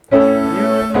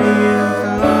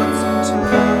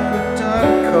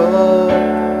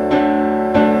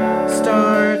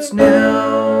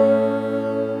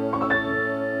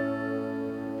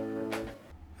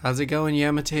How's it going,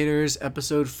 Yamitators?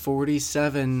 Episode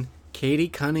 47, Katie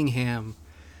Cunningham.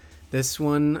 This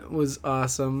one was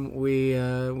awesome.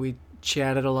 We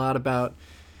chatted a lot about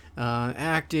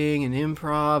acting and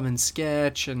improv and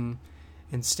sketch and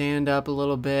stand up a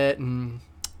little bit, and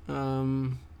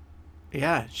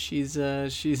yeah, she's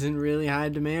in really high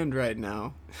demand right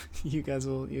now. you guys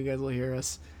will hear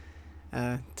us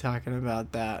talking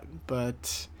about that,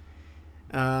 but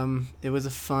it was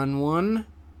a fun one.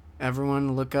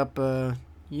 Everyone look up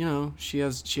she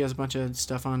has a bunch of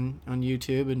stuff on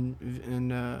YouTube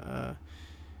and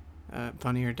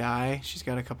Funny or Die. She's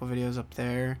got a couple videos up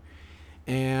there,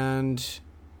 and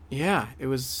yeah, it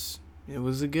was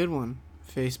a good one.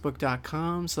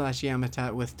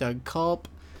 Facebook.com/Yamatat with Doug Culp.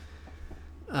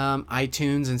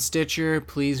 iTunes and Stitcher.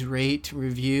 Please rate,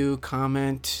 review,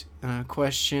 comment,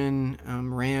 question,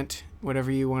 rant,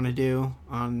 whatever you want to do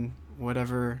on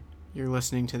whatever you're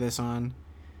listening to this on.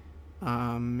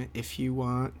 If you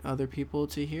want other people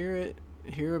to hear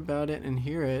about it,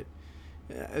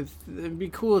 it'd be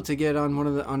cool to get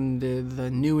on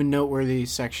the new and noteworthy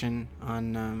section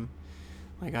on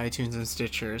like iTunes and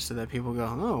Stitcher, so that people go,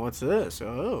 oh, what's this?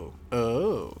 Oh.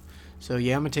 So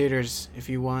Yamitators, if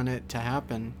you want it to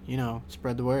happen,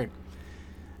 spread the word.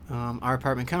 Our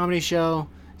apartment comedy show,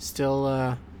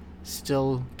 still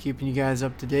keeping you guys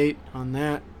up to date on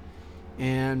that.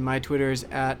 And my Twitter is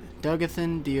at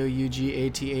Dougathan,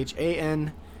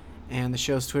 Dougathan, and the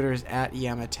show's Twitter is at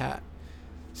Yamatat.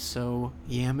 So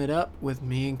yam it up with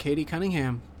me and Katie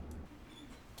Cunningham.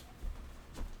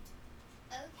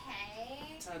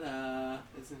 Okay. Ta-da!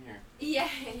 It's in here.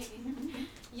 Yay!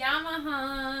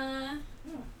 Yamaha!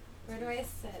 Where do I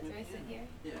sit? Do I sit here?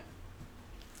 Yeah.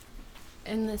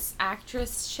 In this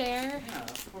actress chair? Yeah,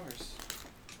 of course.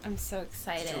 I'm so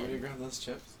excited. So, will you grab those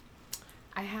chips?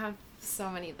 I have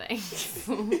so many things.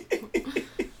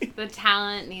 The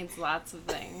talent needs lots of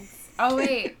things. Oh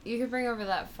wait, you could bring over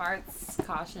that farts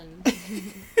caution.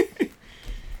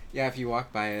 Yeah, if you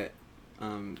walk by it,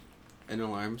 an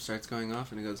alarm starts going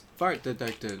off and it goes, fart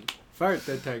detected, fart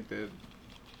detected.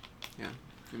 Yeah,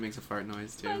 it makes a fart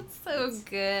noise too. That's so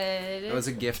good. That was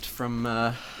a gift from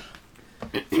my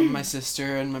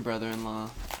sister and my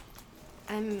brother-in-law.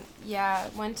 And yeah,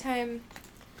 one time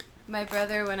my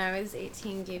brother, when I was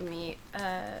 18, gave me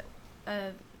a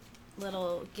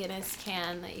little Guinness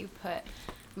can that you put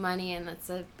money in. That's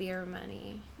a beer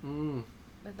money.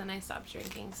 But then I stopped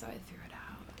drinking, so I threw it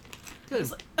out. Good. I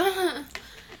was like,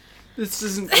 This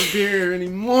isn't for beer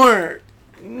anymore.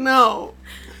 No.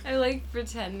 I like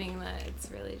pretending that it's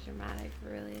really dramatic,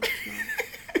 but really it's not.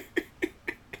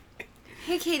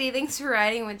 Hey, Katie, thanks for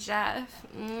riding with Jeff.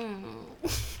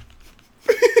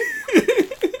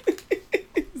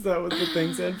 Is that what the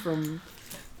thing said from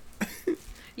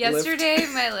Yesterday,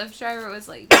 my Lyft driver was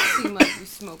like, "You seem like you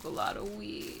smoke a lot of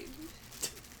weed."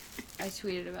 I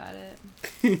tweeted about it.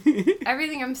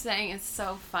 Everything I'm saying is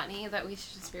so funny that we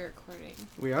should just be recording.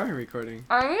 We are recording.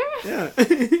 Are we? Yeah.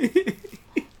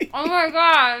 Oh my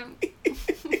god.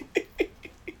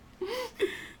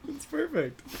 It's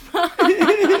perfect.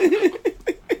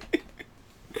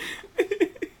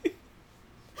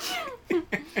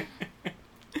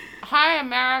 Hi,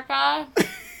 America.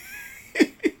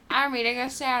 I'm eating a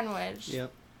sandwich.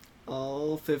 Yep.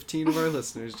 All 15 of our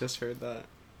listeners just heard that.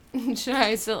 Should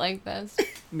I sit like this?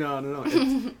 No.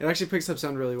 It actually picks up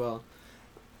sound really well.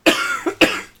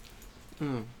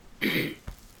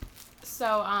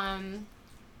 So,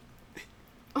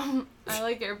 I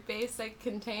like your basic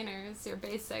containers, your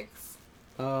basics.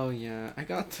 Oh, yeah. I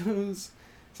got those.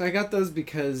 So I got those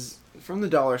because, from the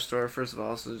dollar store, first of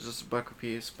all, so it's just $1 a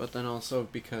piece, but then also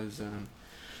because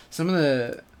some of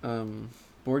the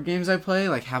board games I play,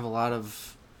 like, have a lot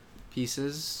of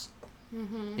pieces.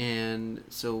 Mm-hmm. And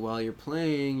so while you're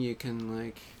playing, you can,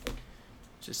 like,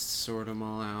 just sort them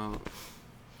all out,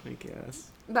 I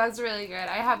guess. That's really good.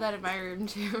 I have that in my room,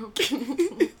 too.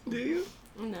 Do you?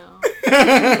 No.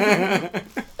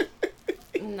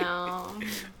 No.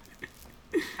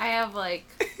 I have, like,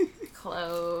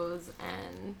 clothes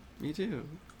and... Me too.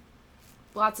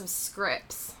 Lots of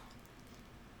scripts.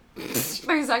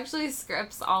 There's actually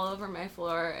scripts all over my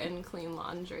floor in clean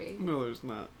laundry. No, there's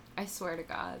not. I swear to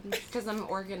God. Because I'm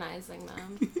organizing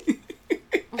them.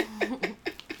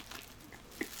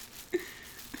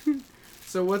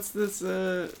 So what's this,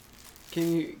 can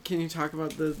you talk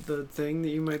about the thing that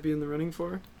you might be in the running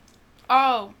for?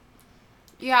 Oh.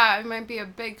 Yeah, I might be a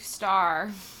big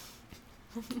star.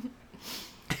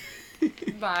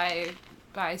 by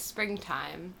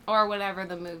springtime. Or whenever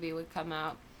the movie would come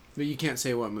out. But you can't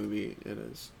say what movie it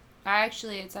is.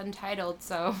 Actually, it's untitled,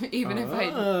 so even if I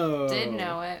did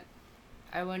know it,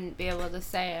 I wouldn't be able to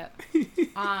say it.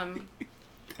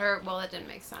 Or, well, it didn't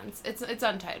make sense. It's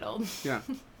untitled. Yeah.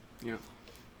 Yeah.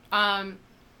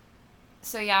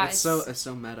 So yeah, it's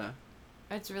so meta.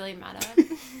 It's really meta.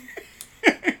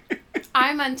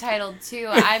 I'm untitled too.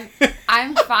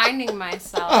 I'm finding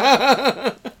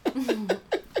myself.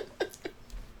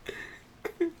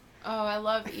 Oh, I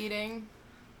love eating.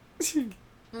 I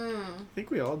think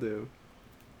we all do.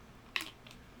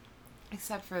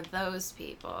 Except for those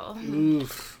people.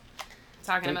 Oof.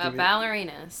 Talking about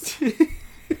ballerinas.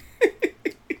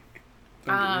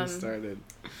 Don't get me started.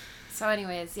 So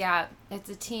anyways, yeah, it's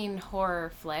a teen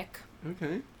horror flick.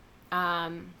 Okay.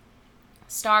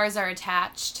 Stars are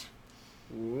attached.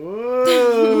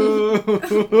 Whoa.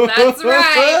 That's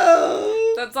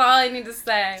right. That's all I need to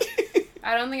say.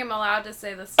 I don't think I'm allowed to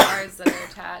say the stars that are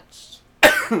attached.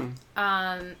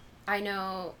 I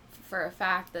know for a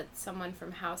fact that someone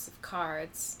from House of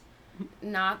Cards,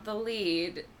 not the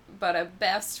lead, but a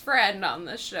best friend on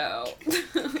the show.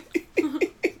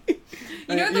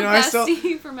 You know the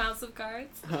bestie from House of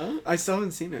Cards? Huh? I still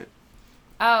haven't seen it.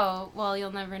 Oh, well,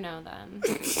 you'll never know then.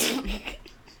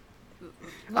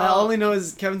 I only know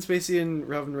is Kevin Spacey and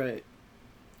Robin Wright.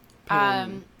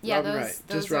 Yeah, Robin those Wright.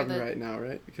 Just are Robin the Wright now,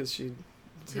 right? Because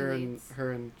her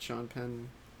and Sean Penn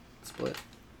split.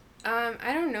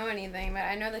 I don't know anything, but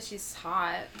I know that she's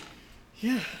hot.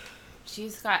 Yeah.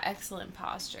 She's got excellent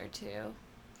posture too.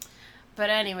 But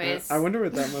anyways, I wonder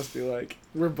what that must be like.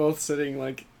 We're both sitting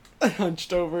like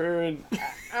hunched over and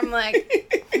I'm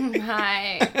like,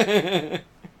 hi.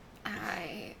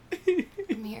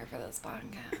 I'm here for this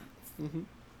podcast. Mm-hmm.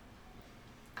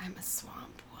 I'm a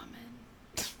swamp woman.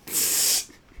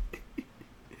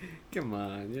 Come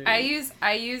on. I use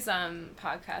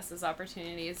podcasts as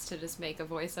opportunities to just make a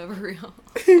voiceover reel.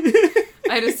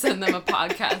 I just send them a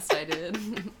podcast I did.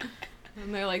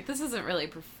 And they're like, this isn't really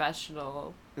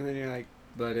professional. And then you're like,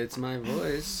 but it's my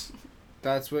voice.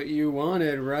 That's what you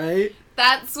wanted, right?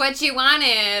 That's what you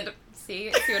wanted. See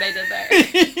what I did there?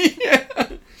 Yeah.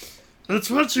 That's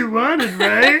what you wanted,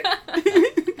 right?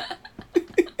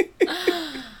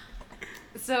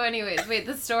 So anyways, wait,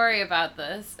 the story about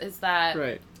this is that...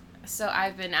 Right. So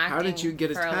I've been acting How did you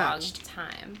get for attached? a long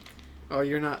time. Oh,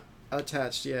 you're not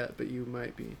attached yet, but you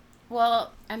might be.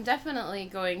 Well, I'm definitely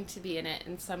going to be in it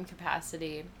in some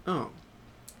capacity. Oh.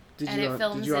 It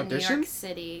films in New York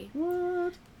City.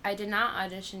 What? I did not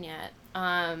audition yet.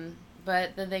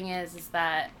 But the thing is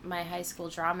that my high school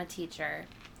drama teacher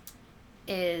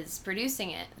is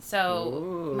producing it.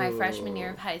 So my freshman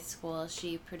year of high school,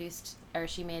 she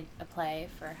made a play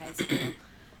for high school.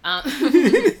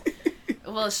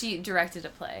 Well, she directed a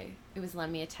play. It was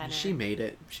Lend Me a Tenor. She made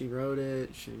it. She wrote it.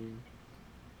 She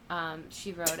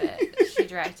wrote it. She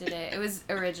directed it. It was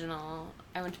original.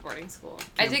 I went to boarding school.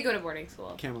 I did go to boarding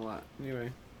school. Camelot.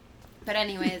 Anyway. But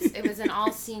anyways, it was an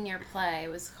all-senior play.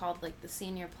 It was called, like, the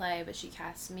senior play, but she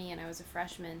cast me, and I was a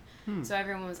freshman. So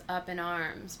everyone was up in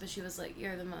arms, but she was like,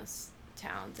 you're the most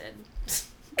talented.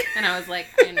 And I was like,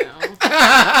 I know.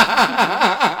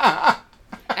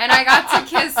 And I got to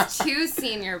kiss 2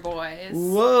 senior boys.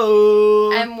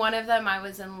 Whoa. And one of them I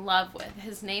was in love with.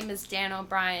 His name is Dan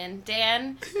O'Brien.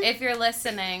 Dan, if you're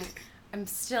listening, I'm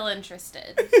still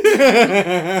interested.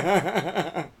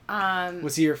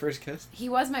 Was he your first kiss? He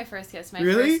was my first kiss. My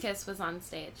Really? first kiss was on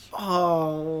stage.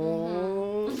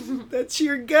 Oh, that's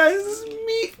your guys'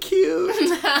 meet cute.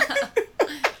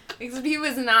 Except he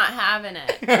was not having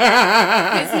it.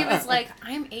 Because he was like,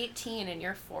 I'm 18 and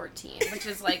you're 14, which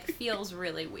is like, feels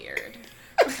really weird.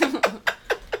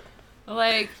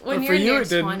 Like, when you're in your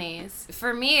 20s.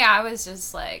 For me, I was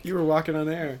just like... You were walking on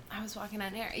air. I was walking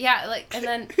on air. Yeah, like, and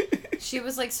then she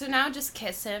was like, so now just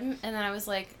kiss him. And then I was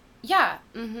like, yeah,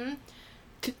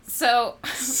 So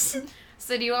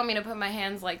do you want me to put my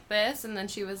hands like this? And then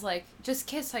she was like, just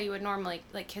kiss how you would normally,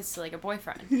 like, kiss to, like, a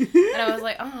boyfriend. And I was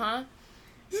like, uh-huh.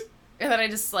 And then I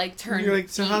just, like, turned You're like,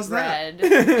 so how's red.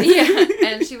 that? Yeah.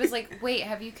 And she was like, wait,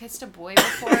 have you kissed a boy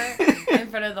before? In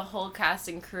front of the whole cast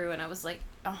and crew. And I was like,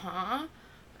 uh-huh.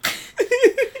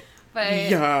 But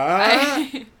yeah.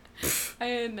 I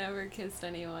had never kissed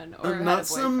anyone or had not a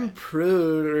some boyfriend.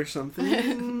 prude or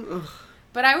something.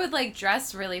 But I would, like,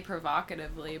 dress really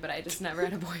provocatively, but I just never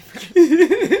had a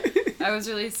boyfriend. I was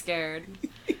really scared.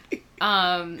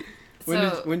 When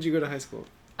did you go to high school?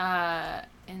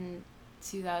 In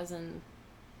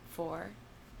 2004.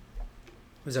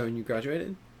 Was that when you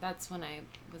graduated? That's when I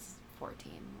was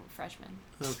 14, freshman.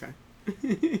 Okay.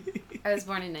 I was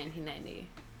born in 1990.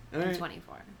 All I'm right.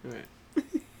 24. All right.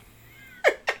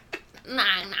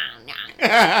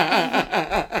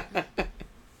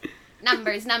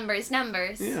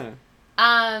 Numbers. Yeah.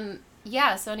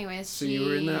 Yeah, so anyways, So you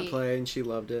were in that play and she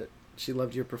loved it. She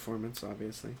loved your performance,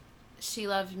 obviously. She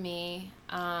loved me.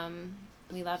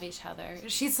 We love each other.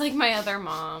 She's like my other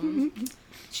mom.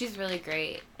 She's really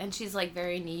great. And she's like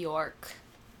very New York.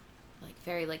 Like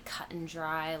very like cut and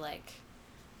dry. Like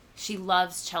she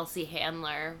loves Chelsea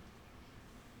Handler.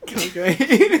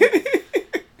 Okay.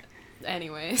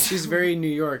 Anyways. She's very New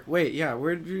York. Wait, yeah,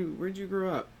 where'd you grow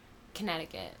up?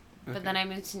 Connecticut. Okay. But then I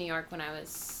moved to New York when I was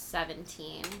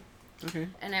 17. Okay.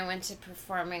 And I went to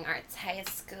Performing Arts High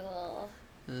School.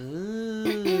 Oh.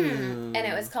 And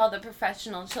it was called the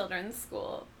Professional Children's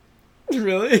School.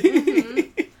 Really?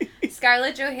 Mm-hmm.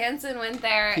 Scarlett Johansson went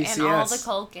there PCS. and all the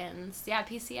Culkins. Yeah,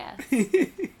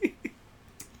 PCS.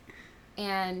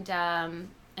 and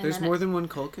there's then more than one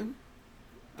Culkin?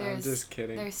 I'm there's just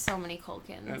kidding. There's so many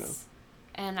Culkins. I know.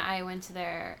 And I went to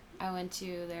their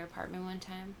apartment one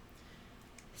time.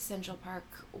 Central Park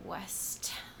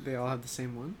West. They all have the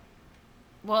same one?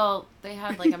 Well, they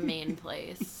had like a main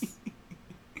place.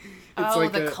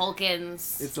 Like the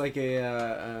Culkins. It's like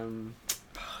a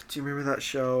do you remember that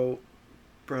show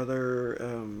Brother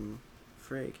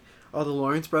Frig? Oh, the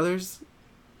Lawrence brothers?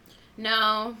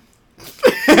 No.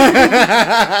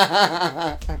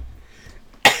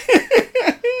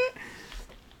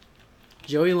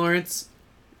 Joey Lawrence,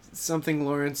 something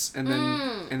Lawrence, and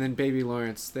then Baby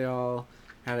Lawrence. They all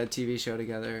had a TV show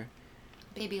together.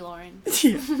 Baby Lawrence.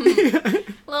 Yeah.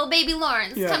 Little baby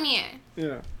Lawrence, Yeah. come here.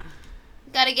 Yeah.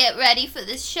 Gotta get ready for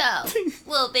this show.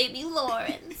 Little baby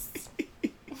Lawrence.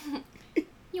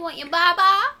 You want your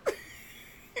baba?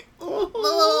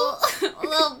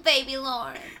 Little baby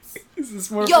Lawrence. Is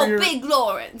this more Yo, for your... Big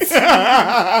Lawrence.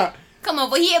 Come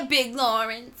over here, Big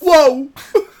Lawrence. Whoa!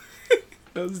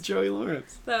 That was Joey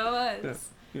Lawrence. That was.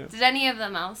 Yeah. Did any of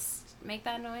them else make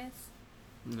that noise?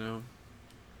 No.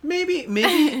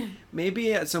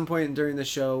 Maybe at some point during the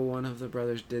show, one of the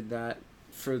brothers did that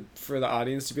for the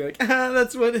audience to be like,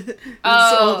 that's what his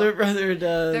older brother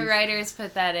does. The writers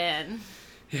put that in.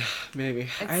 Yeah, maybe.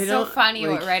 It's so funny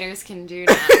what writers can do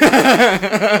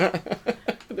now.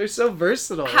 They're so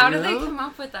versatile. How do they come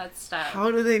up with that stuff?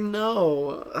 How do they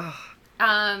know?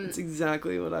 That's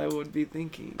exactly what I would be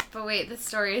thinking. But wait, the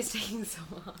story is taking so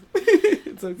long.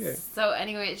 It's okay. So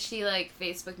anyway, she like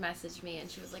Facebook messaged me and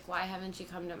she was like, why haven't you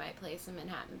come to my place in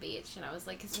Manhattan Beach? And I was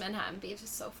like, because Manhattan Beach is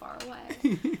so far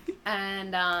away.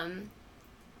 And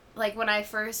like when I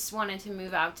first wanted to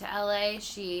move out to LA,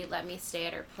 she let me stay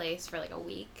at her place for like a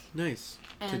week. Nice.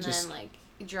 And then like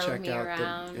drove me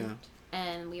around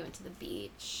and we went to the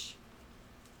beach.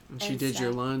 And she did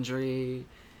your laundry.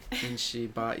 And she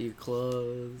bought you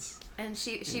clothes. And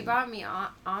she bought me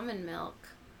almond milk.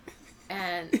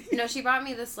 And, no, she bought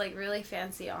me this, like, really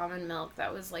fancy almond milk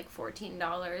that was, like, $14.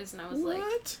 And I was like,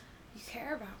 you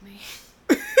care about me.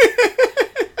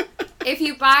 If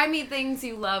you buy me things,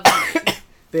 you love me.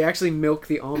 They actually milk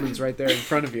the almonds right there in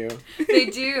front of you. They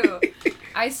do.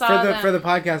 I saw them. For the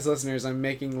podcast listeners, I'm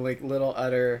making, like, little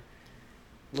udder,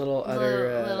 like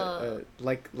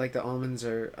the almonds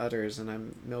are udders, and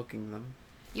I'm milking them.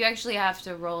 You actually have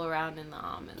to roll around in the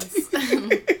almonds.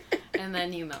 And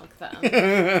then you milk them.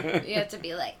 You have to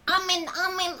be like, almond.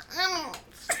 Almond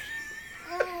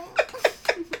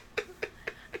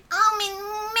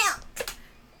milk.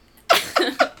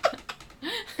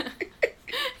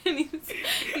 And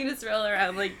you just roll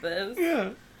around like this. Yeah.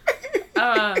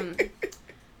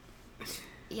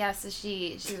 Yeah, so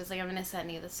she was like, I'm going to send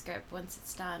you the script once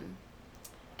it's done.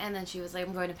 And then she was like,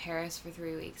 I'm going to Paris for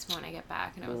 3 weeks when I get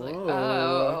back. And I was like,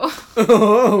 oh.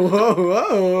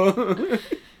 Whoa.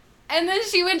 And then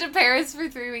she went to Paris for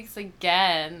 3 weeks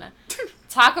again.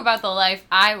 Talk about the life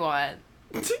I want.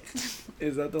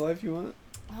 Is that the life you want?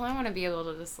 Well, I want to be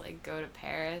able to just, like, go to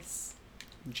Paris.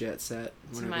 Jet set,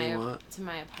 whenever you want. To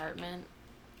my apartment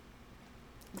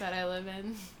that I live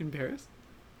in. In Paris?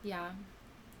 Yeah.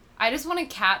 I just want a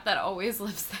cat that always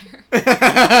lives there.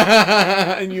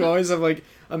 And you always have, like,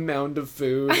 a mound of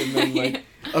food and then, like,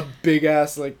 a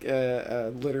big-ass, like,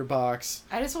 litter box.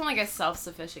 I just want, like, a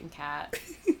self-sufficient cat.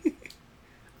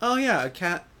 Oh, yeah, a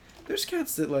cat. There's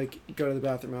cats that, like, go to the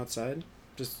bathroom outside.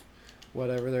 Just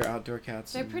whatever, they're outdoor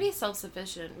cats. They're pretty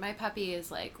self-sufficient. My puppy is,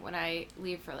 like, when I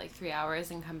leave for, like, 3 hours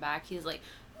and come back, he's like...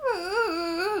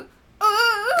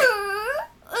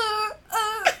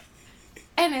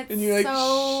 And you're like,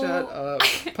 shut up,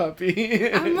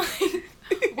 puppy. I'm like,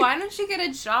 why don't you get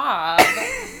a job?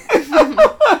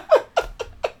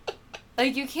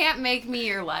 Like, you can't make me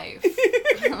your life.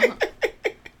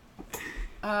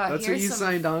 That's what you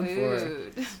signed on for.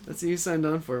 Food. That's what you signed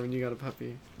on for when you got a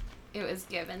puppy. It was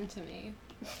given to me.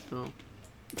 Oh.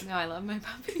 No, I love my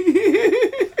puppy.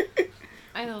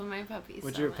 I love my puppies.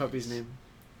 What's so your much. puppy's name?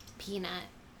 Peanut.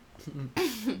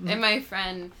 And my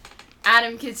friend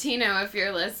Adam Catino, if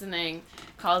you're listening,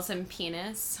 calls him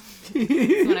Penis. So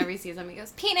whenever he sees him, he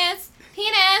goes, Penis!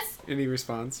 Penis! And he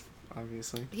responds,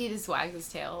 obviously. He just wags his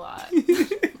tail a lot.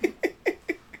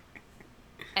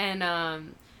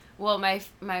 And, well, my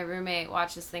roommate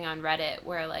watched this thing on Reddit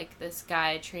where, like, this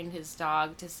guy trained his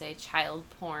dog to say child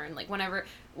porn. Like, whenever...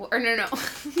 Or, no.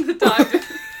 The dog...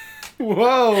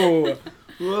 Whoa!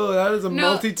 Whoa, that is a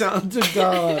multi-talented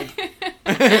dog.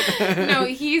 No,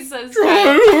 he says...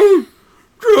 Child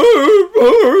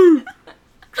porn!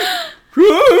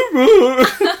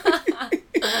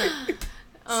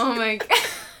 Oh my god.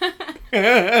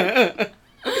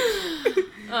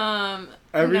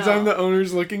 Every time the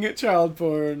owner's looking at child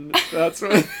porn, that's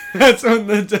when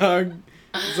the dog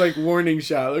is like warning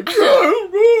shot, like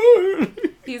child porn.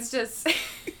 He's just.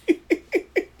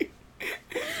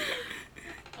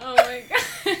 Oh my god.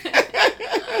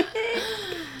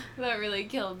 That really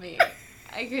killed me.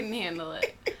 I couldn't handle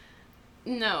it.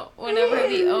 No, whenever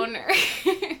the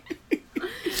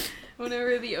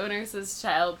owner says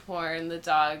child porn, the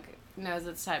dog knows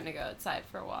it's time to go outside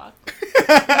for a walk.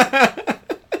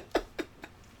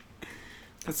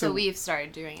 So we've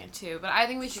started doing it too, but I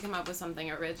think we should come up with something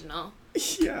original.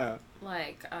 Yeah.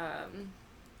 Like, I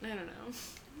don't know.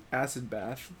 Acid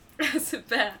bath. Acid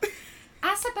bath.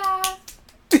 Acid bath.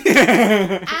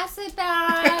 Acid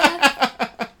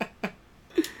bath.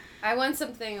 I want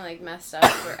something like messed up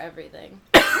for everything.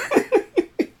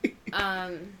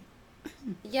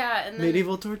 Yeah, and then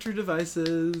medieval torture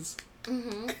devices.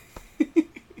 Mm-hmm.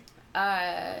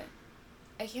 I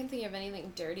can't think of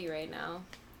anything dirty right now.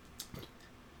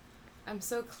 I'm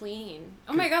so clean.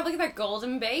 Oh my god, look at that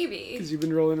golden baby. Because you've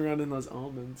been rolling around in those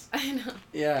almonds. I know.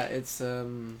 Yeah, it's,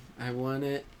 I won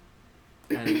it.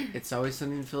 And It's Always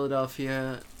Sunny in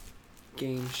Philadelphia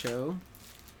game show.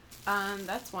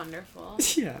 That's wonderful.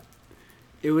 Yeah.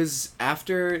 It was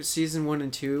after season 1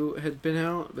 and 2 had been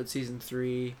out, but season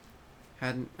 3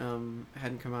 hadn't come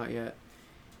out yet.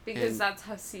 Because that's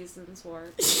how seasons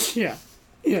work. Yeah.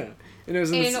 Yeah. And it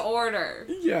was in order.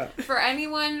 Yeah. For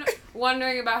anyone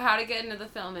wondering about how to get into the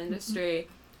film industry,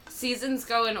 seasons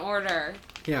go in order.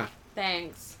 Yeah.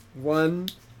 Thanks. 1,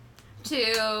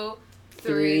 2, 3,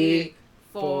 3,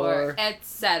 4,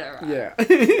 etc. Yeah.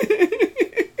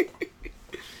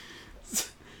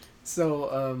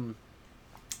 So,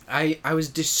 I was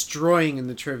destroying in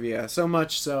the trivia, so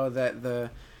much so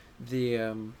that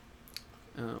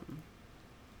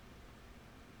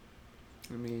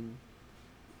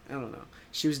I don't know.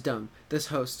 She was dumb. This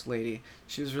host lady,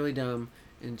 she was really dumb,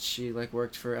 and she like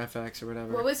worked for FX or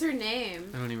whatever. What was her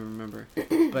name? I don't even remember.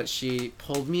 But she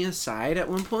pulled me aside at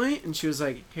one point, and she was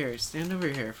like, "Here, stand over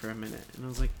here for a minute." And I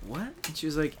was like, "What?" And she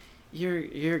was like,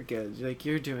 "You're good. Like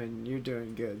you're doing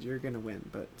good. You're gonna win.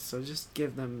 But so just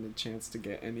give them the chance to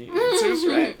get any answers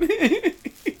right."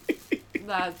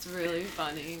 That's really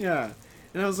funny. Yeah,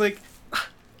 and I was like,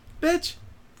 "Bitch."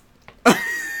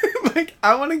 Like,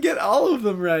 I want to get all of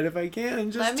them right if I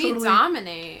can. Just let me totally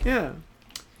dominate. Yeah.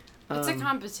 It's a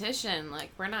competition.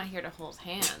 Like, we're not here to hold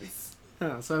hands.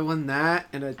 Yeah, so I won that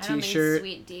and a t-shirt. I don't think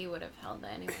Sweet D would have held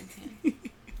anyone's hand.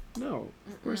 No,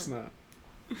 of course not.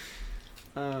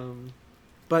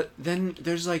 But then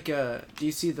there's like do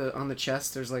you see on the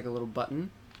chest there's like a little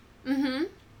button? Mm-hmm.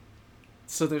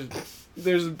 So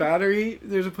there's a battery,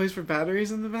 there's a place for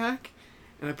batteries in the back,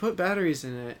 and I put batteries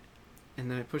in it,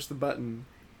 and then I pushed the button.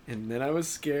 And then I was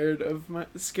scared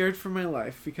for my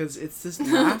life because it's this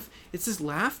laugh,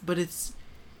 but it's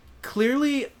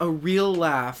clearly a real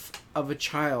laugh of a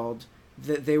child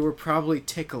that they were probably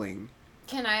tickling.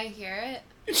 Can I hear it?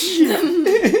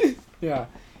 Yeah. Yeah.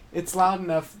 It's loud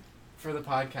enough for the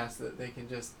podcast that they can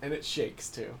just, and it shakes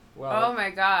too. Oh my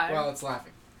god. While it's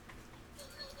laughing.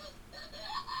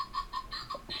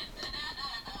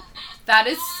 That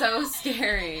is so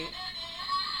scary.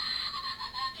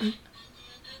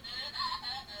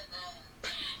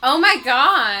 Oh my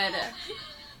god!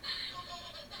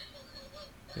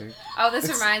 Oh, this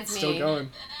reminds me. Still going.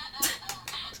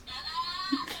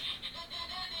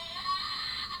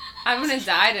 I'm gonna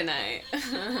die tonight.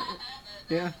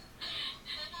 Yeah.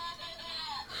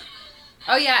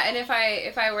 Oh yeah, and if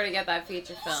I were to get that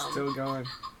feature film, Still going.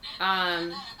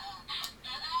 I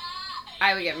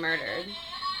would get murdered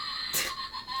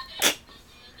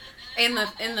in the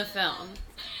film.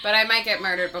 But I might get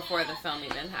murdered before the film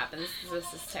even happens.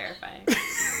 This is terrifying.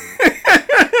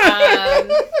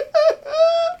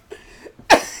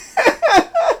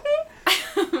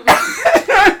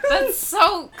 That's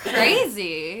so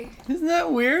crazy. Isn't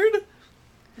that weird?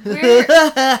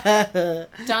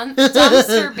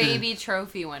 Dumpster baby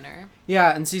trophy winner.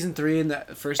 Yeah, in season 3, in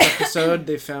that first episode,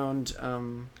 they found a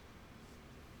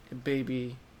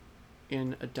baby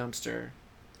in a dumpster.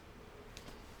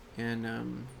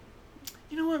 And,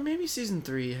 you know what? Maybe season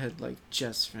 3 had, like,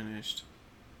 just finished.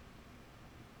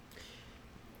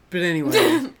 But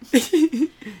anyway.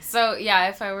 So, yeah,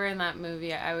 if I were in that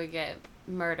movie, I would get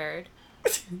murdered.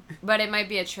 But it might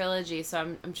be a trilogy, so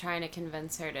I'm trying to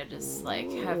convince her to just,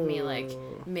 like, have me, like,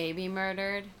 maybe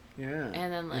murdered. Yeah.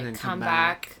 And then, like, and then come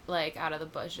back, like, out of the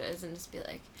bushes and just be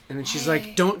like... And then she's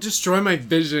like, don't destroy my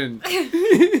vision.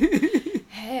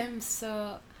 Hey, I'm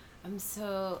so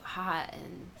hot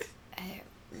and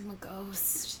I'm a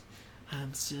ghost.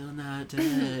 I'm still not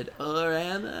dead, or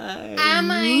am I?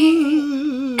 Am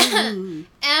I?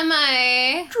 Am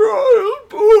I?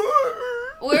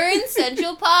 We're in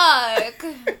Central Park.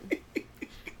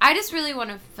 I just really want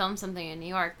to film something in New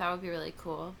York. That would be really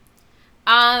cool.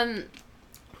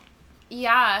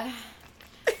 Yeah.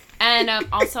 And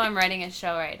also I'm writing a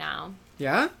show right now.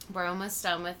 Yeah? We're almost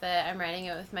done with it. I'm writing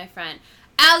it with my friend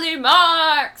Allie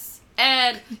Marks.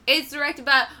 And it's directed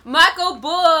by Michael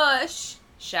Bush.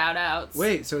 Shout outs.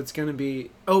 Wait, so it's gonna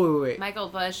be... Oh, wait. Michael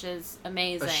Bush is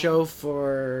amazing. A show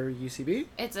for UCB?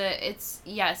 It's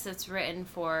written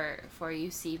for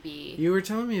UCB. You were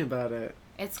telling me about it.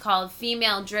 It's called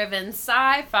Female Driven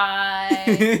Sci-Fi.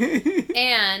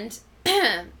 And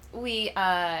we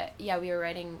were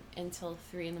writing until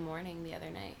 3 a.m. the other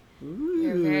night. Ooh. We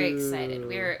were very excited.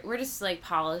 We're just like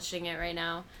polishing it right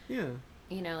now. Yeah.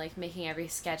 You know, like making every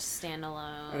sketch stand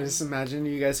alone. I just imagine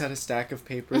you guys had a stack of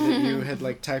paper that you had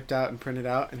like typed out and printed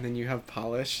out, and then you have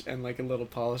polish and like a little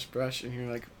polish brush, and you're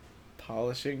like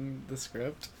polishing the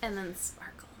script. And then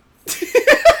sparkles.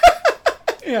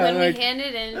 Yeah, when like, we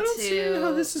handed into... I don't see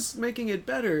how this is making it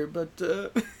better, but...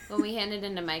 When we handed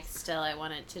into Mike Still, I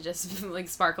wanted to just, like,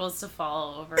 sparkles to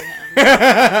fall over him.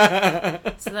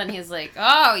 So then he's like,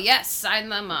 oh, yes, sign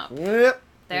them up. Yep.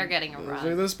 They're getting a run.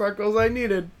 Those are the sparkles I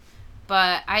needed.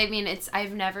 But, I mean,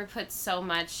 I've never put so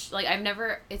much... Like,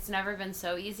 it's never been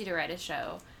so easy to write a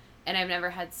show. And I've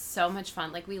never had so much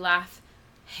fun. Like, we laugh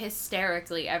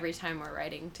hysterically every time we're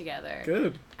writing together.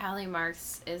 Good. Allie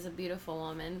Marks is a beautiful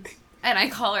woman. And I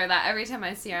call her that every time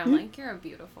I see her. I'm like, you're a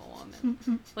beautiful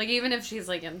woman. Like, even if she's,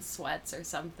 like, in sweats or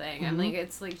something, I'm like,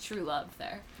 it's, like, true love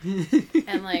there.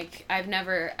 And, like, I've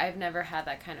never had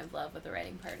that kind of love with a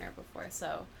writing partner before,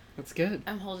 so... That's good.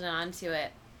 I'm holding on to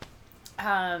it.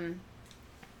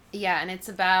 Yeah, and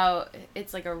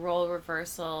it's like a role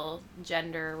reversal.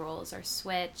 Gender roles are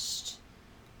switched.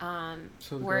 So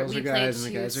the girls are guys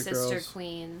and the guys are girls. Sister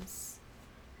queens.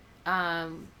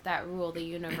 That rule the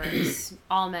universe.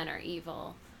 All men are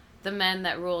evil. The men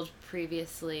that ruled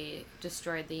previously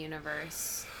destroyed the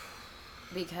universe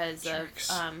because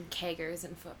Jerks. of keggers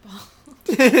in football.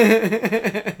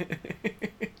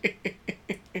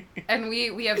 And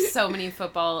we have so many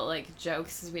football like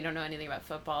jokes because we don't know anything about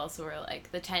football, so we're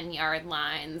like the 10-yard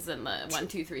lines and the 1,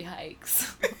 2, 3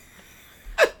 hikes.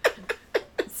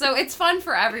 So it's fun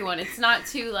for everyone. It's not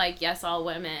too like yes all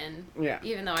women. Yeah.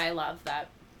 Even though I love that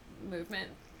movement,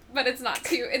 but it's not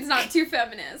too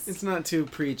feminist. It's not too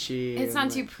preachy. It's not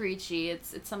too preachy.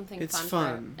 It's something it's fun.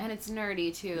 Fun. And it's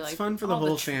nerdy too. It's like fun for the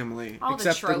whole family, all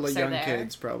except the the tropes young are there.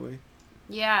 kids probably.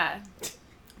 Yeah.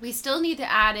 We still need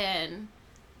to add in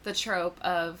the trope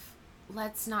of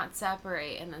let's not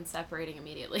separate and then separating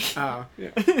immediately. Oh,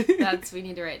 yeah. We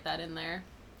need to write that in there.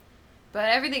 But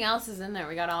everything else is in there.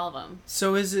 We got all of them.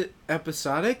 So is it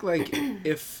episodic? Like,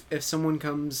 if someone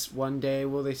comes one day,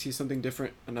 will they see something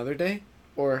different another day?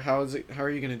 Or how are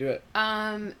you going to do it?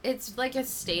 It's like a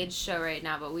stage show right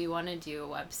now, but we want to do a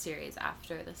web series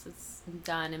after this is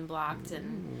done and blocked.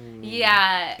 And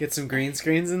yeah. Get some green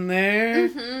screens in there.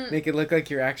 Mm-hmm. Make it look like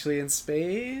you're actually in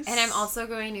space. And I'm also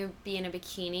going to be in a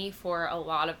bikini for a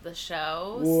lot of the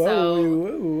show. Whoa, so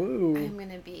whoa. I'm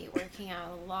going to be working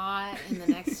out a lot in the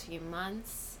next few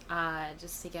months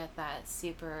just to get that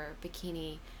super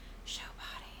bikini show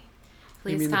body.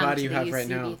 Please you mean come the body to you the have UCB right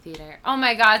now? Theater. Oh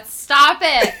my God! Stop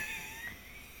it!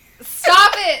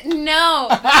 Stop it! No!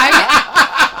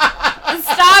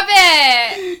 Stop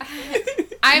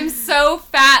it! I'm so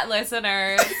fat,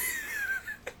 listeners.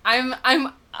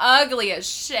 I'm ugly as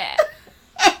shit.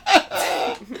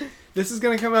 This is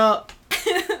gonna come out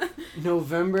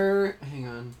November. Hang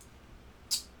on.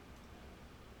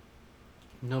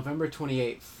 November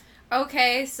 28th.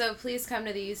 Okay, so please come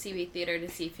to the UCB Theater to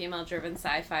see Female Driven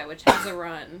Sci-Fi, which has a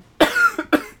run.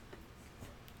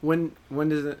 When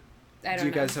does it? I don't know. Do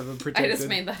you guys have a projected? I just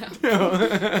made that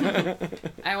up.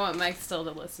 I want Mike Still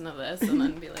to listen to this and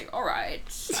then be like, all right,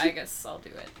 I guess I'll do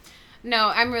it. No,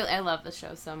 I love the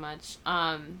show so much.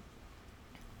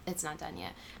 It's not done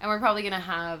yet. And we're probably going to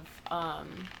have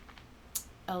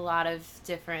a lot of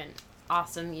different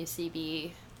awesome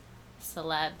UCB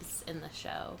celebs in the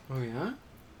show. Oh, yeah?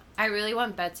 I really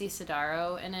want Betsy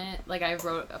Sidaro in it. Like, I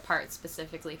wrote a part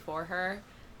specifically for her,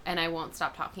 and I won't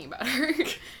stop talking about her.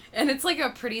 And it's, like, a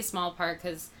pretty small part,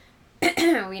 because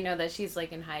we know that she's,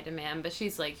 like, in high demand, but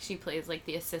she's, like, she plays, like,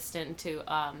 the assistant to,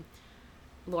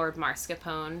 Lord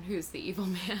Marscapone, who's the evil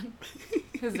man.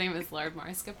 His name is Lord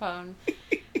Marscapone.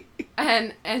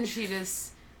 And I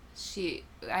just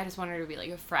want her to be,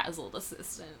 like, a frazzled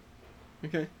assistant.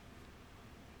 Okay.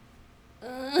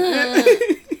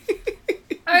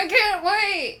 I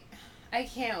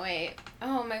can't wait.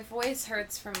 Oh, my voice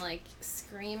hurts from, like,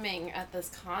 screaming at this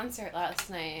concert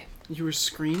last night. You were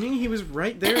screaming? He was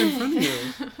right there in front of you.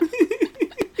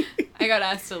 I got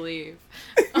asked to leave.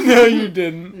 No, you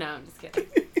didn't. No, I'm just kidding.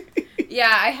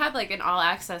 Yeah, I had, like, an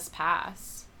all-access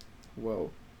pass.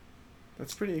 Whoa.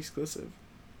 That's pretty exclusive.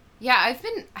 Yeah,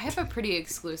 I have a pretty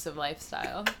exclusive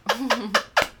lifestyle.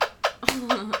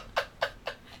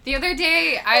 The other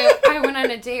day, I went on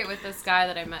a date with this guy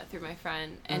that I met through my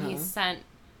friend, and he sent,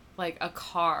 like, a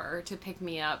car to pick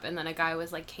me up, and then a guy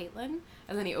was like, Caitlin?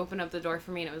 And then he opened up the door for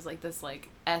me, and it was, like, this, like,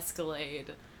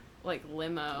 Escalade, like,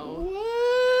 limo.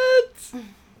 What?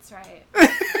 That's right.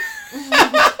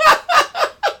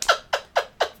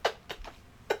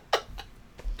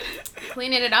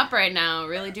 Cleaning it up right now,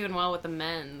 really doing well with the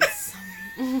men's.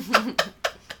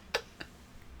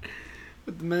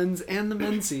 With the men's and the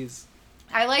mensies.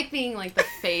 I like being, like, the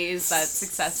phase that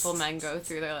successful men go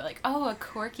through. They're like, oh, a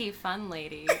quirky, fun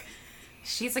lady.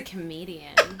 She's a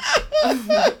comedian.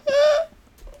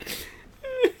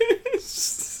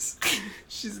 She's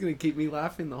gonna keep me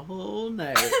laughing the whole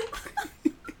night.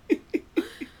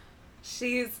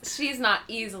 She's not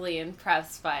easily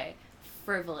impressed by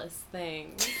frivolous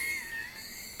things.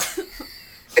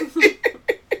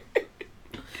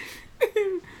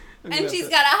 And she's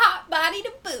got a hot body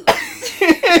to boot.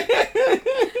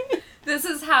 This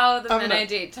is how the men I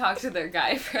date talk to their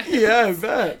guy friends. Yeah, I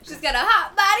bet. She's got a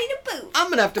hot body to boot.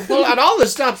 I'm gonna have to pull out all the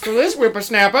stops for this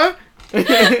whippersnapper.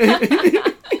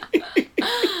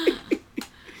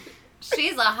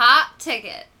 She's a hot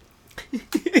ticket.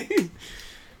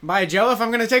 By Joe, if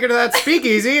I'm gonna take her to that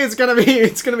speakeasy, it's gonna be a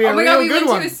real good one. Oh my god, we went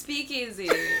to a speakeasy.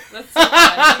 That's so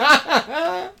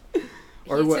funny. He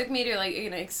took me to, like,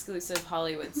 an exclusive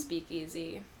Hollywood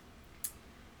speakeasy.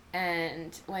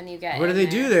 And when you get what do they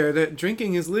do there? That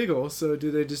drinking is legal, so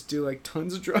do they just do, like,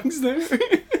 tons of drugs there?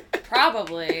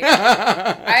 Probably.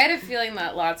 I had a feeling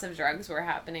that lots of drugs were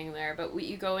happening there, but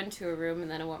you go into a room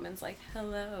and then a woman's like,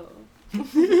 hello.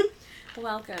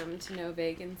 Welcome to No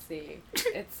Vacancy.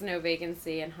 It's No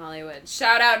Vacancy in Hollywood.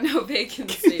 Shout out No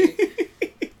Vacancy.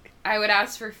 I would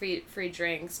ask for free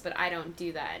drinks, but I don't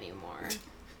do that anymore.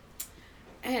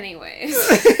 Anyways.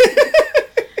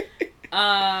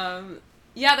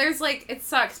 Yeah, there's, like, it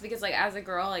sucks because, like, as a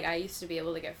girl, like, I used to be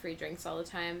able to get free drinks all the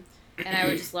time. And I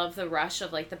would just love the rush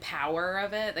of, like, the power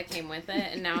of it that came with it.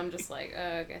 And now I'm just like,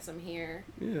 oh, I guess I'm here.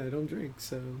 Yeah, I don't drink,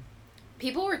 so.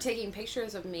 People were taking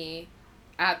pictures of me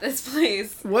at this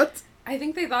place. What? I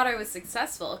think they thought I was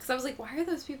successful. Because I was like, why are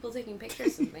those people taking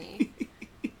pictures of me?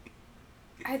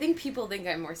 I think people think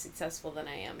I'm more successful than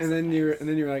I am. And then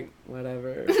you're like,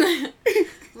 whatever.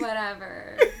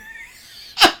 Whatever.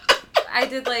 I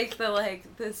did, like,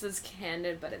 this is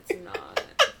candid, but it's not.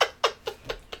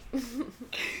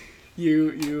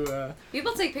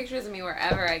 People take pictures of me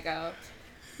wherever I go.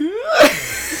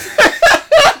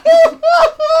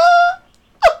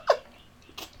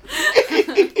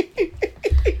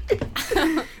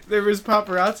 There was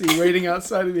paparazzi waiting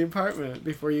outside of the apartment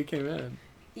before you came in.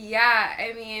 Yeah,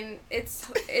 I mean, it's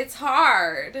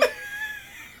hard.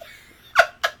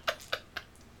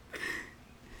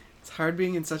 It's hard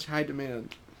being in such high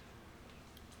demand.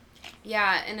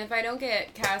 Yeah, and if I don't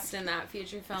get cast in that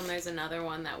feature film, there's another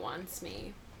one that wants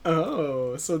me.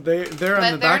 Oh, so they're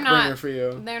on the back burner for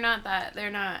you.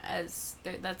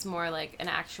 That's more like an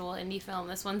actual indie film.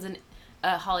 This one's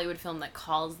a Hollywood film that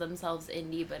calls themselves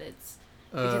indie, but it's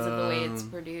because of the way it's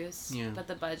produced. Yeah. But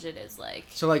the budget is like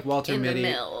so like Walter in Mitty. the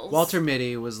mills. Walter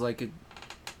Mitty was like an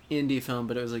indie film,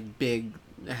 but it was like big.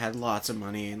 It had lots of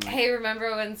money and. Like... Hey,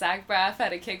 remember when Zach Braff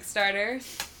had a Kickstarter?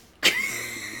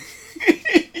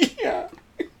 Yeah.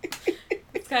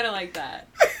 It's kind of like that.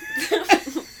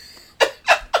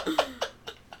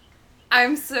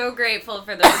 I'm so grateful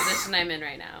for the position I'm in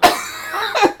right now.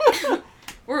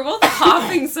 We're both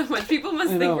coughing so much. People must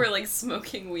think we're, like,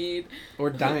 smoking weed. Or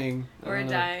dying. Or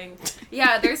dying.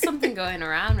 Yeah, there's something going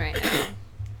around right now.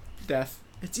 Death.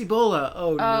 It's Ebola.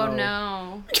 Oh no. Oh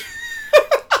no.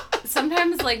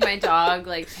 Sometimes, like, my dog,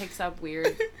 like, picks up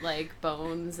weird, like,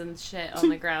 bones and shit on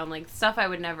the ground, like, stuff I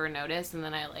would never notice, and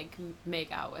then I, like, make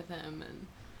out with him, and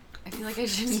I feel like I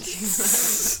shouldn't do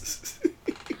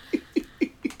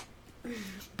that.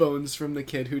 Bones from the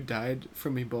kid who died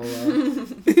from Ebola.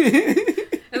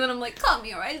 And then I'm like, come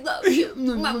here, I love you.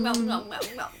 Nom, nom, nom, nom,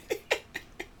 nom.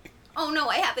 Oh no,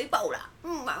 I have Ebola.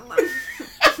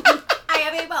 I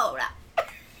have Ebola.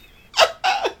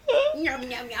 Yum,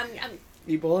 yum, yum, yum.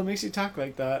 Ebola makes you talk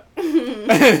like that.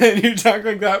 And you talk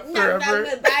like that forever.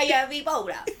 I have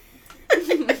Ebola.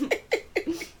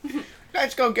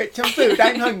 Let's go get some food.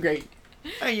 I'm hungry.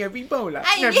 I have Ebola.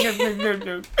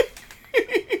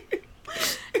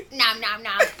 Nom, nom,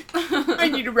 nom. I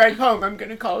need a ride home. I'm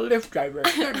gonna call a Lyft driver.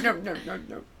 No. Nom, nom, nom,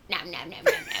 nom, nom.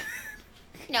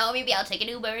 No, maybe I'll take an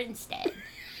Uber instead.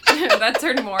 That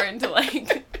turned more into,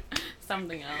 like,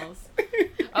 something else.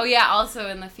 Oh, yeah, also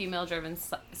in the female-driven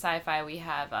sci-fi, we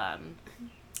have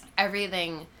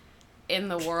everything in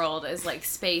the world is, like,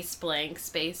 space blank,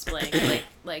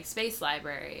 like space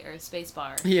library or space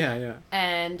bar. Yeah.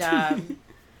 And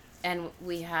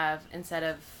we have, instead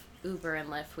of Uber and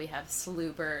Lyft, we have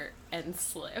Sloober and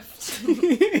Slift.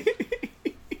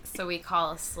 So we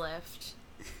call a Slift.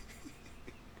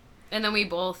 And then we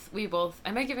both,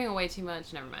 am I giving away too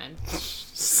much? Never mind.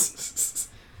 Just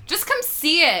come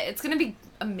see it. It's going to be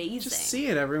amazing. Just see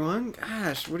it, everyone.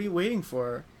 Gosh, what are you waiting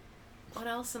for? What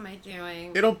else am I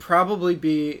doing? It'll probably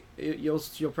be, you'll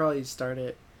probably start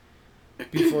it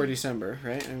before December,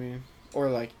 right? I mean, or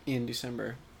like in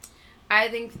December. I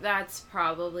think that's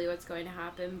probably what's going to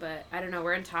happen, but I don't know.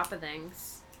 We're on top of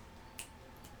things.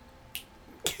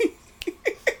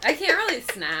 I can't really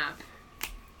snap.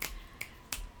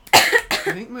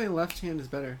 I think my left hand is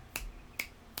better.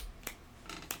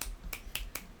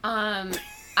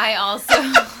 I also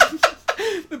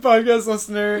the podcast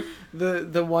listener,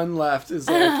 the one left is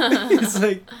like, it's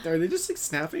like, are they just like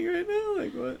snapping right now?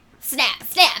 Like what? Snap,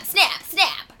 snap, snap,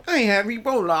 snap. I have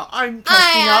Ebola. I'm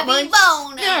testing out my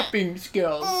snapping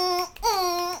skills.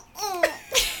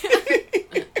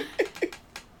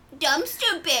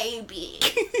 Dumpster baby.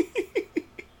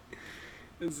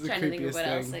 This is the Trying to think of creepiest what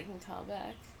else thing. I can call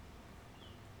back.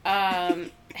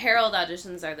 Harold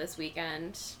auditions are this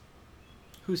weekend.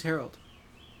 Who's Harold?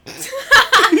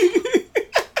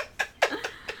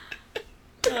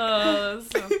 Oh,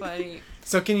 that's so funny.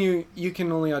 So can you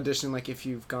can only audition like if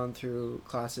you've gone through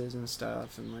classes and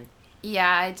stuff and like.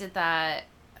 Yeah, I did that.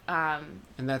 And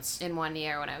that's in 1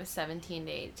 year when I was 17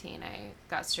 to 18. I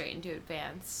got straight into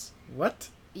advanced. what?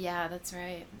 Yeah, that's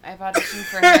right. I've auditioned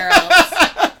for Harold.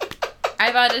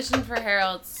 I've auditioned for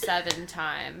Harold 7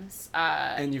 times.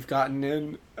 And you've gotten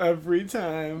in every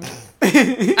time.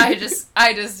 I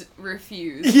just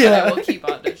refuse. Yeah. But I will keep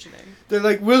auditioning. They're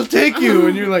like, we'll take you.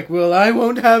 And you're like, well, I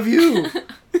won't have you.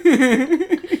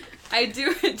 I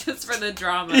do it just for the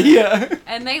drama. Yeah.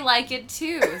 And they like it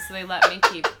too, so they let me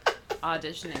keep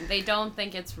auditioning. They don't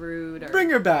think it's rude or... Bring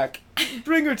her back.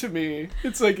 Bring her to me.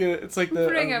 It's like the...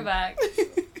 Bring her back.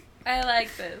 I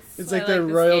like this. It's like the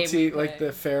royalty, like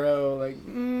the pharaoh, like,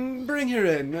 bring her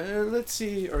in. Let's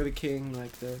see. Or the king,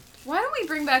 like the... Why don't we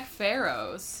bring back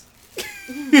pharaohs?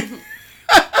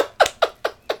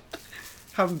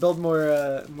 Have them build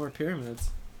more pyramids.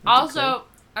 Also,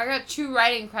 I got 2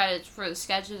 writing credits for the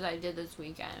sketches I did this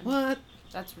weekend. What?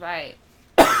 That's right.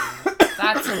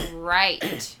 That's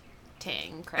right.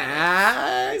 Ting credits.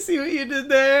 Ah, I see what you did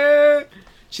there.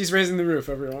 She's raising the roof,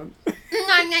 everyone.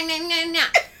 Nah.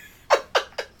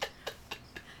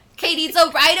 Katie's a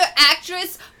writer,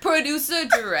 actress, producer,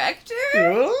 director.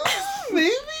 Oh, maybe.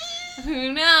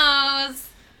 Who knows?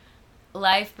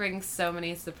 Life brings so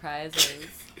many surprises.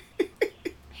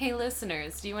 Hey,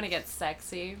 listeners, do you want to get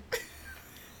sexy?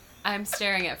 I'm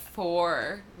staring at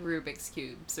 4 Rubik's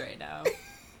Cubes right now.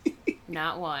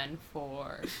 Not 1,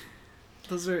 4.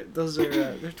 Those are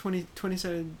they're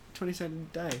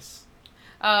 20-sided dice.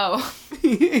 Oh.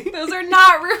 Those are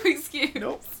not Rubik's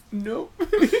Cubes. Nope.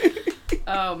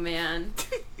 Oh, man.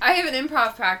 I have an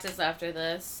improv practice after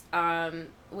this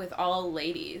with all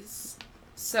ladies.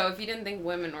 So if you didn't think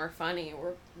women were funny,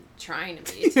 we're trying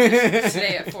to be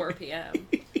today at 4 p.m.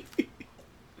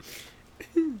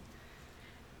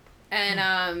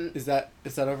 And is that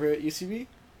over at UCB?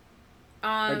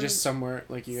 Or just somewhere,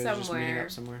 like you guys are just meeting somewhere.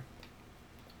 up somewhere?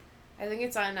 I think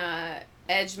it's on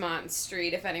Edgemont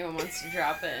Street if anyone wants to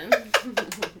drop in.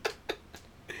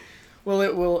 Well,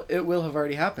 it will have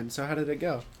already happened. So how did it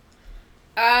go?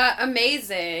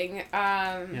 Amazing.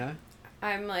 Yeah.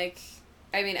 I'm like,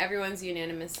 I mean, everyone's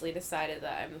unanimously decided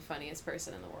that I'm the funniest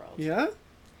person in the world. Yeah.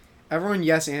 Everyone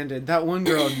yes-anded. That one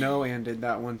girl no-anded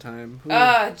that one time.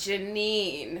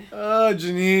 Janine. Oh,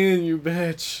 Janine, you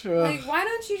bitch. Ugh. Like, why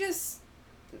don't you just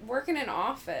work in an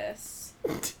office?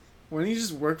 Why don't you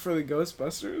just work for the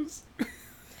Ghostbusters?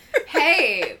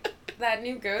 Hey, that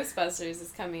new Ghostbusters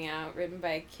is coming out, written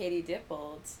by Katie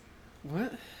Dippold.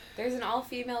 What? There's an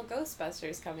all-female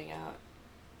Ghostbusters coming out.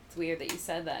 It's weird that you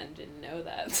said that and didn't know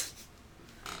that.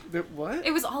 What?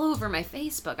 It was all over my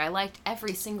Facebook. I liked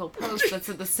every single post that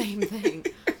said the same thing.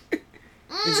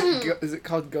 Is it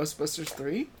called Ghostbusters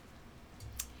 3?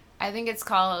 I think it's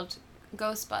called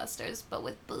Ghostbusters, but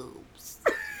with boobs.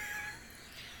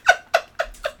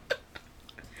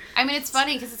 I mean, it's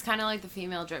funny because it's kind of like the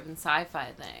female-driven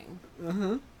sci-fi thing.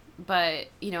 Uh-huh. But,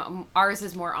 ours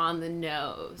is more on the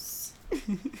nose.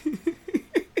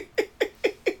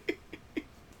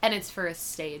 And it's for a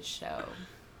stage show.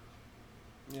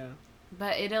 Yeah.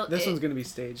 But This one's gonna be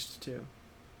staged too.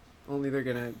 Only they're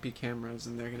gonna be cameras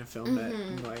and they're gonna film it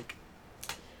and like.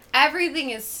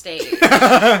 Everything is staged.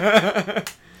 We're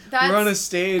on a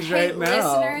stage right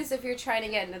now. Listeners, if you're trying to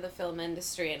get into the film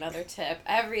industry, another tip: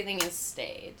 everything is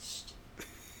staged.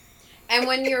 And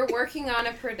when you're working on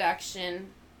a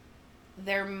production,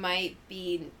 there might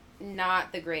be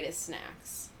not the greatest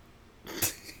snacks.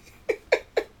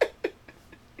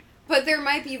 But there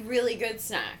might be really good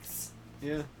snacks.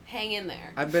 Yeah. Hang in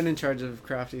there. I've been in charge of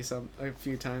Crafty a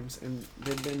few times, and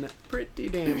they've been pretty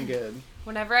damn good.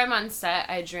 Whenever I'm on set,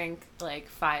 I drink like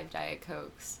 5 Diet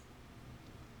Cokes.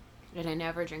 And I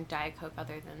never drink Diet Coke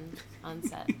other than on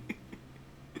set.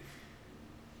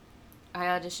 I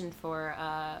auditioned for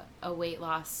a weight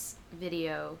loss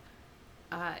video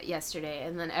yesterday,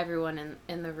 and then everyone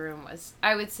in the room was,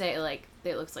 I would say, like,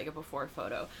 it looks like a before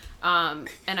photo. And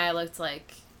I looked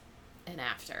like an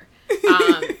after.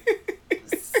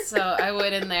 So I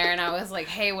went in there and I was like,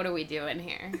 hey, what are we doing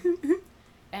here?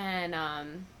 And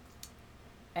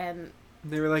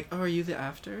they were like, oh, are you the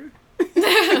after?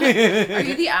 Are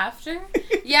you the after?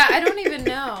 Yeah, I don't even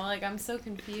know. Like, I'm so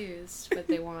confused what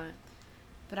they want.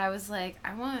 But I was like,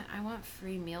 I want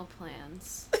free meal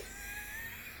plans.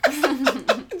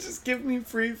 Just give me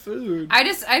free food. I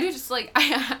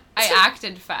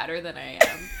acted fatter than I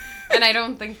am. And I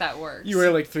don't think that works. You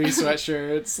wear like 3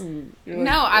 sweatshirts and you're like,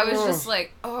 I was just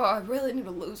like, oh, I really need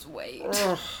to lose weight.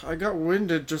 Oh, I got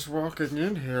winded just walking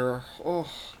in here. Oh,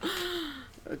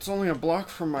 it's only a block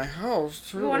from my house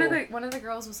too. One of the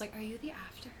girls was like, are you the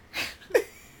after?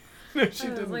 No, she I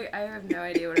was didn't. like, I have no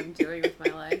idea what I'm doing with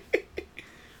my life.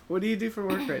 What do you do for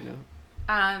work right now?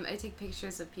 I take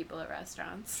pictures of people at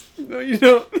restaurants. No, you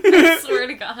don't. I swear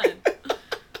to God.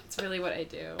 It's really what I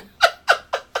do.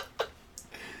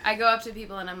 I go up to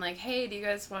people and I'm like, hey, do you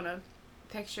guys want a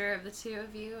picture of the two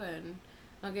of you? And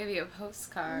I'll give you a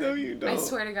postcard. No, you don't. I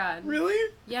swear to God.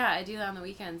 Really? Yeah, I do that on the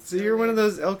weekends. So you're one of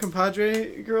those El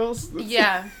Compadre girls?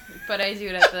 Yeah, but I do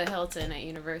it at the Hilton at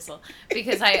Universal.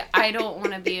 Because I don't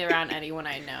want to be around anyone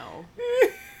I know.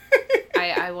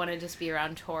 I want to just be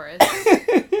around tourists.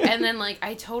 And then, like,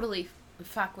 I totally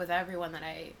fuck with everyone that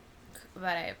I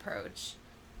approach.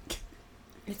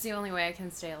 It's the only way I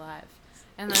can stay alive.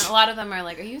 And then a lot of them are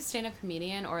like, are you a stand-up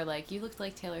comedian? Or like, you look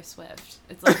like Taylor Swift.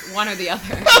 It's like one or the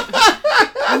other.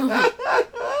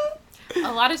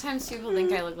 A lot of times people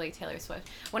think I look like Taylor Swift.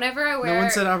 Whenever I wear... No one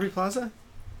said Aubrey Plaza?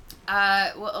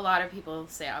 Well, a lot of people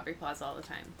say Aubrey Plaza all the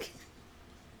time.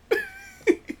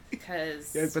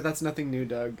 Because... Yeah, but that's nothing new,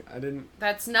 Doug.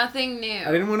 That's nothing new.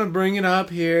 I didn't want to bring it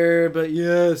up here, but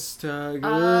yes, Doug.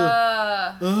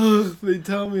 Ugh, they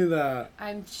tell me that.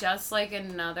 I'm just like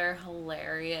another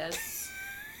hilarious...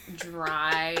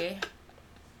 dry,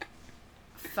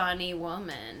 funny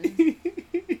woman.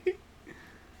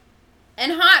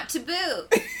 And hot to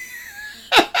boot.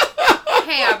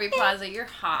 Hey, Aubrey Plaza, you're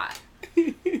hot.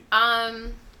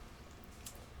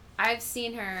 I've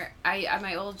seen her, at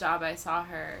my old job, I saw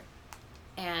her,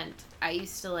 and I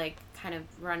used to, like, kind of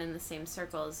run in the same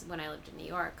circles when I lived in New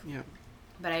York. Yeah.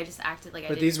 But I just acted like I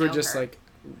But didn't these were know just, her. like,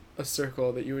 a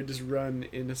circle that you would just run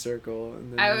in a circle,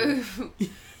 and then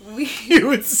you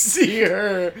would see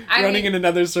her running in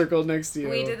another circle next to you.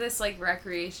 We did this, like,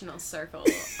 recreational circle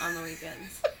on the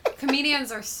weekends.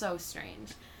 Comedians are so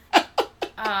strange.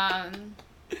 And,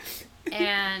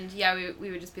 yeah, we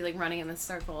would just be, like, running in this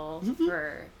circle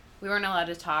for... We weren't allowed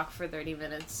to talk for 30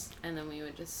 minutes, and then we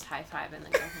would just high-five and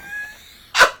then go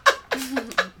home.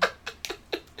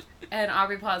 And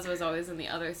Aubrey Plaza was always in the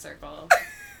other circle.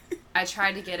 I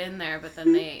tried to get in there, but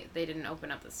then they didn't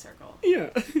open up the circle. Yeah,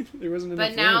 there wasn't enough room.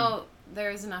 But now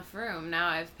there's enough room. Now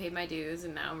I've paid my dues,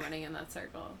 and now I'm running in that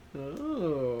circle.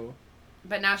 Oh.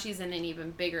 But now she's in an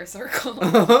even bigger circle.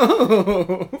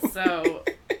 Oh. So,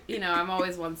 I'm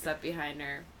always one step behind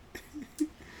her.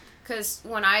 Because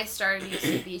when I started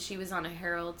UCB, she was on a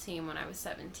Herald team when I was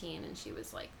 17, and she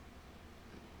was like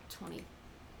 20,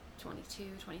 22,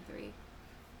 23.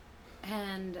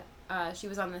 And she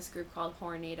was on this group called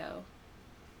Hornado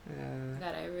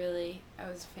that I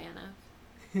was a fan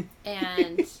of.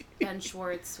 And Ben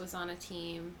Schwartz was on a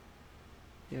team.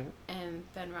 Yeah. And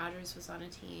Ben Rogers was on a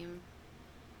team.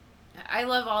 I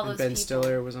love all those Ben people.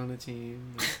 Stiller was on a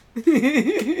team.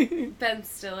 Ben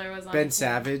Stiller was on a team. Ben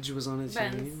Savage was on a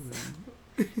team.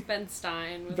 Ben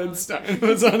Stein was Ben on a Stein team.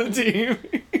 was on a team.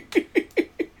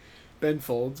 Ben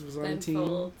Folds was on a team. Ben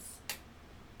Folds.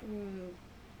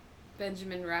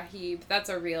 Benjamin Rahib. That's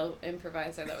a real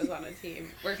improviser that was on a team.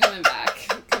 We're coming back.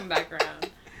 Come back around.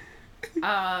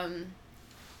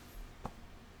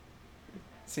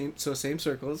 Same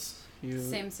circles.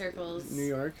 Same circles. New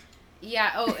York.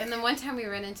 Yeah. Oh, and then one time we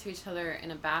ran into each other in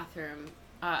a bathroom.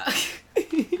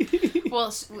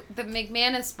 Well, the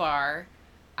McManus bar,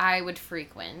 I would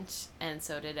frequent, and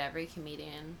so did every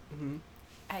comedian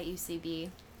at UCB.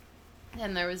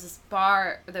 And there was this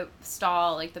bar, the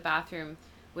stall, like the bathroom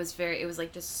it was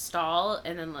like just a stall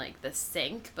and then like the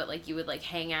sink, but like you would like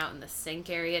hang out in the sink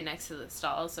area next to the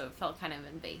stall, so it felt kind of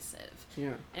invasive.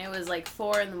 Yeah. And it was like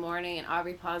 4 a.m. and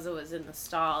Aubrey Plaza was in the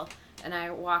stall, and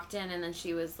I walked in, and then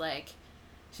she was like,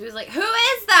 who is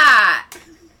that?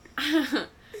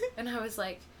 And I was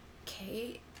like,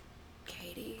 Katie.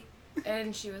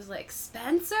 And she was like,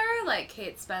 Spencer? Like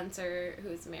Kate Spencer,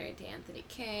 who's married to Anthony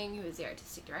King, who was the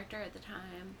artistic director at the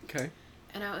time. Okay.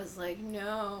 And I was like,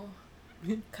 no,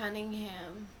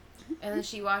 Cunningham. And then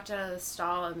she walked out of the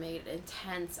stall and made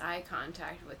intense eye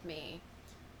contact with me.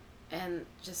 And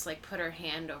just like put her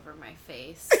hand over my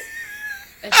face.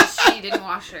 And she didn't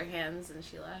wash her hands, and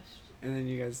she left. And then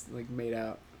you guys like made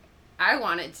out. I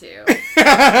wanted to.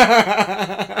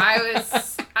 I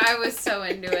was so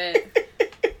into it.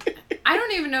 I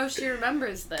don't even know if she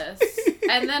remembers this.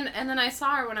 And then I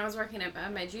saw her when I was working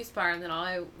at my juice bar, and then all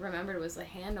I remembered was a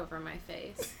hand over my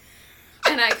face.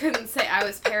 And I couldn't say, I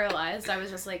was paralyzed. I was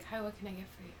just like, hi, what can I get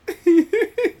for you?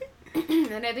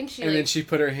 And I think she then she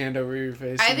put her hand over your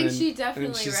face. I think she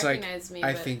definitely recognized me.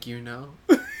 I think you know.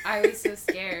 I was so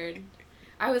scared.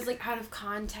 I was like out of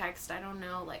context. I don't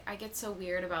know. Like I get so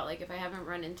weird about like if I haven't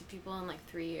run into people in like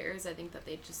 3 years, I think that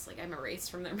they just like I'm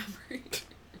erased from their memory.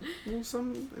 Well,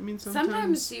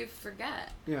 sometimes you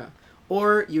forget. Yeah,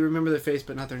 or you remember their face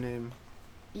but not their name.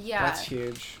 Yeah, that's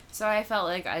huge. So I felt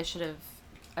like I should have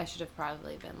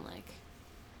probably been like,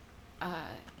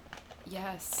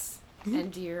 yes.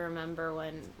 And do you remember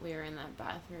when we were in that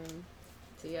bathroom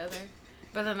together?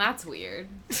 But then that's weird.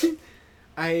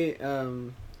 I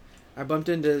bumped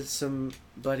into some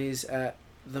buddies at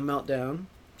the Meltdown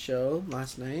show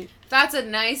last night. That's a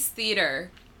nice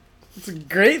theater. It's a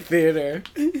great theater.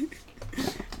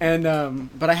 And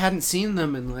but I hadn't seen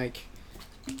them in like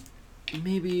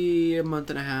maybe a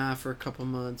month and a half or a couple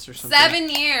months or something. 7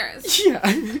 years. Yeah.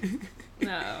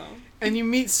 No. And you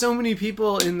meet so many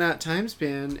people in that time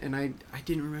span, and I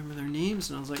didn't remember their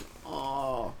names, and I was like,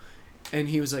 oh. And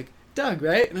he was like, Doug,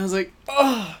 right? And I was like,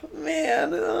 oh, man.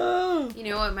 Oh. You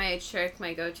know what my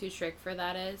go-to trick for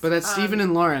that is? But that's Steven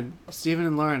and Lauren. Steven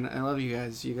and Lauren, I love you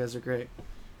guys. You guys are great.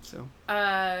 So.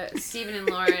 Steven and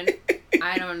Lauren,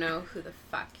 I don't know who the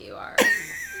fuck you are.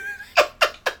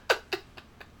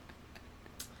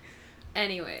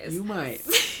 Anyways. You might.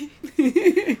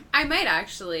 I might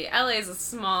actually. LA is a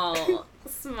small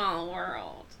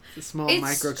world. It's a small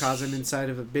microcosm inside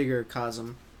of a bigger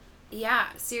cosm. Yeah,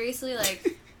 seriously,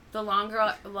 like, the longer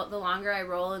I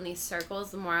roll in these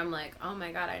circles, the more I'm like, oh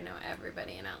my god, I know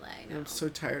everybody in LA now. I'm so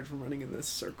tired from running in this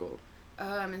circle.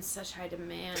 Oh, I'm in such high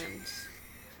demand.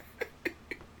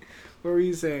 What were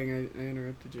you saying? I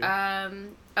interrupted you.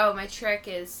 My trick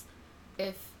is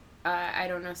if I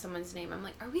don't know someone's name, I'm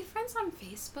like, are we friends on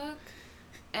Facebook?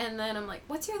 And then I'm like,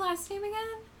 what's your last name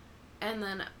again? And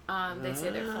then they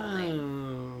say their full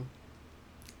name.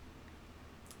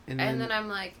 And then I'm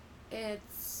like,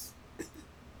 it's...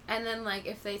 And then, like,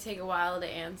 if they take a while to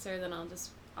answer, then I'll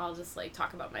just like,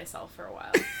 talk about myself for a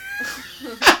while.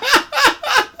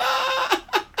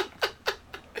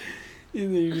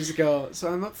 And then you just go, so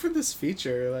I'm up for this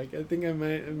feature. Like, I think I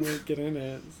might get in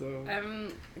it, so...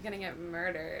 I'm gonna get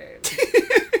murdered.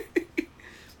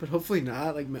 But hopefully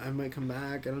not. Like, I might come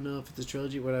back. I don't know if it's a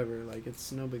trilogy, whatever. Like,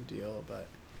 it's no big deal, but...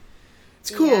 It's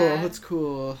cool. Yeah. It's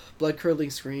cool. Blood-curdling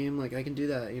scream. Like, I can do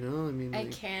that, you know? I mean... I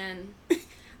like... can.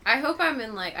 I hope I'm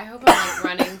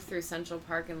running through Central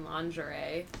Park in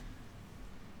lingerie.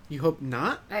 You hope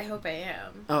not? I hope I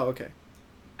am. Oh, okay.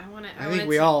 I think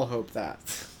we all hope that.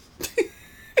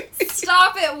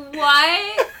 Stop it,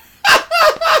 what?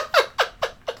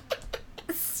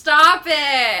 Stop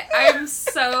it! I'm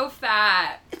so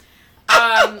fat.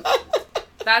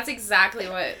 That's exactly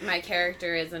what my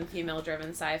character is in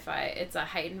female-driven sci-fi. It's a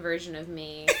heightened version of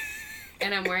me.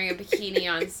 And I'm wearing a bikini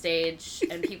on stage,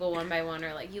 and people one by one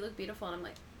are like, you look beautiful. And I'm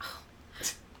like, oh,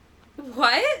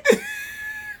 what?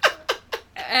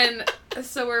 And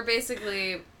so we're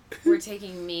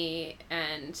taking me,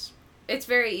 and it's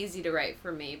very easy to write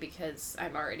for me because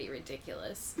I'm already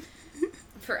ridiculous.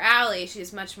 For Allie,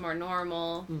 she's much more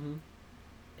normal. Mm-hmm.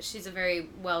 She's a very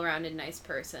well-rounded, nice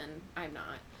person. I'm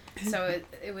not. So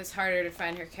it was harder to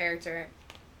find her character.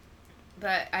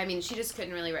 But, I mean, she just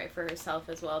couldn't really write for herself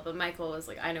as well. But Michael was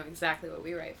like, I know exactly what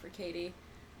we write for Katie.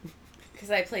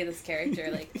 Because I play this character,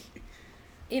 like,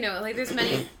 you know, like, there's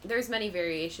many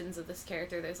variations of this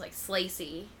character. There's, like,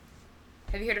 Slacy.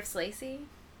 Have you heard of Slacy?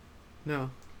 No.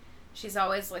 She's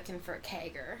always looking for a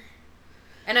kegger.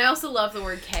 And I also love the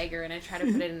word kegger, and I try to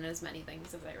put it in as many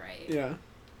things as I write. Yeah.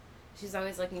 She's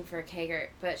always looking for a kegger,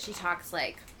 but she talks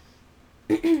like,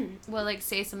 well, like,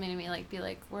 say something to me, like, be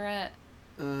like, we're at,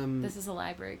 this is a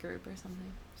library group or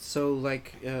something. So,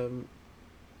 like,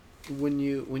 when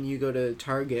you go to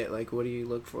Target, like, what do you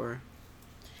look for?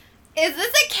 Is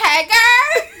this a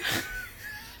kegger?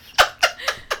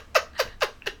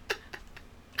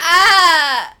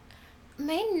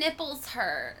 My nipples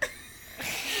hurt.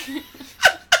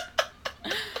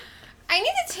 I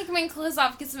need to take my clothes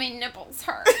off because my nipples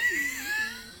hurt.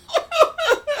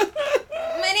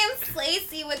 My name's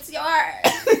Lacey. What's yours?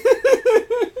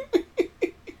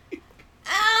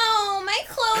 Ow, my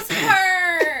clothes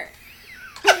hurt.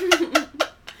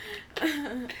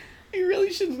 You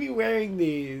really shouldn't be wearing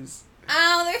these.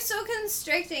 Oh, they're so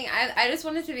constricting. I just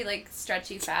want it to be like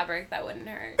stretchy fabric that wouldn't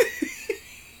hurt.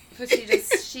 But she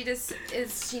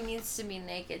needs to be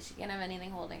naked. She can't have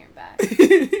anything holding her back.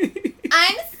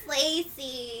 I'm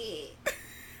Slacy.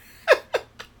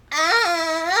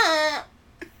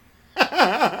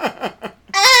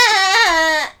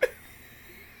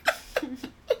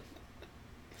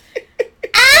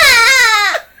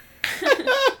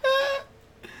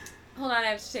 Hold on, I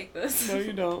have to take this. No,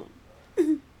 you don't.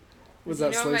 Was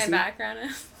that Slacy? You know what my background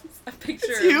is? A picture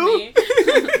it's of you?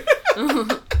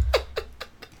 me.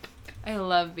 I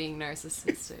love being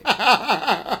narcissistic.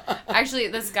 Actually,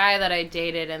 this guy that I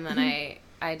dated and then I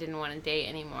didn't want to date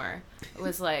anymore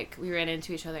was like, we ran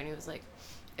into each other and he was like,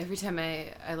 every time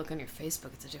I look on your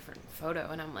Facebook, it's a different photo.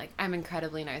 And I'm like, I'm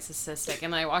incredibly narcissistic.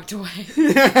 And I walked away.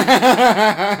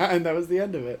 And that was the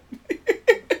end of it.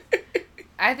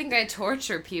 I think I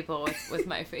torture people with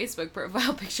my Facebook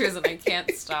profile pictures and I can't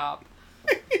stop.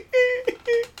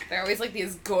 They're always like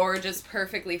these gorgeous,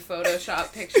 perfectly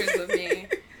photoshopped pictures of me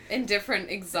in different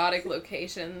exotic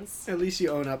locations. At least you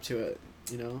own up to it,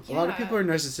 you know? Yeah. A lot of people are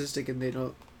narcissistic and they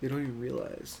don't even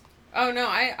realize. Oh, no,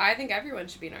 I think everyone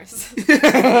should be narcissistic.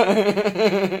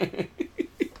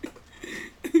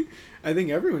 I think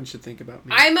everyone should think about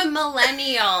me. I'm a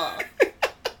millennial.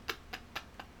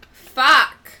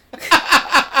 Fuck.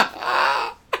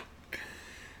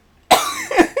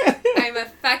 I'm a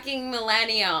fucking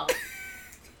millennial.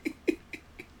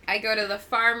 I go to the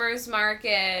farmer's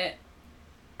market.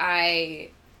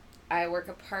 I work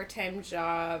a part-time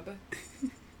job.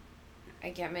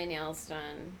 I get my nails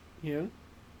done. Yeah?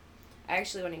 I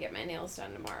actually want to get my nails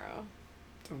done tomorrow.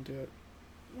 Don't do it.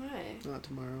 Why? Not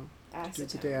tomorrow. Acetone. Do it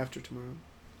the day after tomorrow.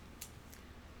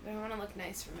 I want to look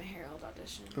nice for my Herald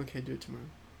audition. Okay, do it tomorrow.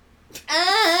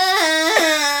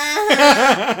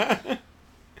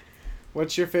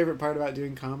 What's your favorite part about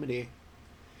doing comedy?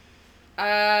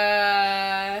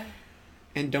 And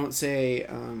don't say,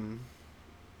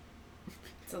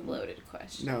 It's a loaded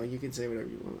question. No, you can say whatever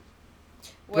you want.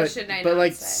 What should I But, not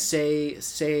like, say?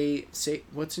 say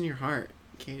what's in your heart,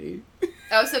 Katie.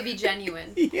 Oh, so be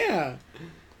genuine. Yeah.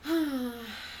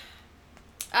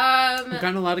 I've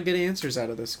gotten a lot of good answers out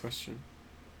of this question.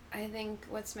 I think,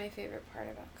 what's my favorite part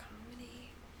about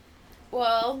comedy?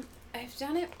 Well, I've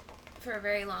done it for a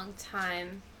very long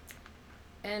time,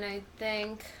 and I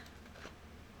think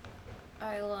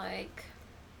I like,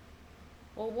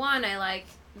 one, I like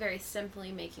very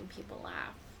simply making people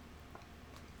laugh.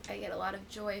 I get a lot of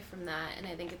joy from that, and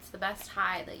I think it's the best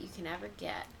high that you can ever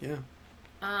get. Yeah.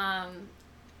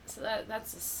 So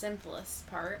that's the simplest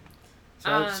part.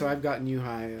 So I've gotten you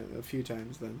high a few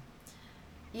times then.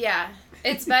 Yeah.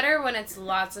 It's better when it's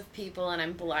lots of people and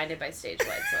I'm blinded by stage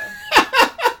lights.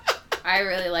 I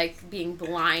really like being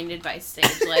blinded by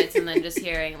stage lights and then just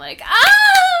hearing like,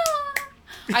 ah!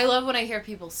 I love when I hear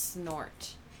people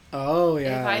snort. Oh,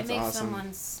 yeah, if I that's make awesome.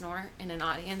 someone snort in an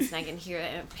audience and I can hear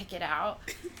it and pick it out,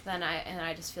 then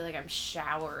I just feel like I'm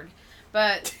showered.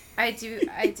 But I do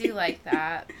like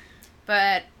that.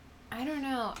 But I don't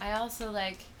know. I also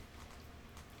like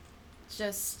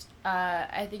just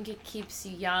I think it keeps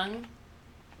you young,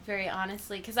 very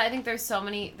honestly, because I think there's so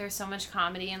much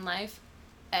comedy in life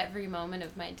every moment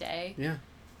of my day. Yeah.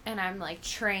 And I'm like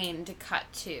trained to cut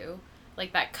to,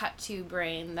 like that cut to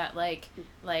brain that like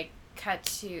cut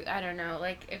to, I don't know,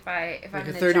 like if I'm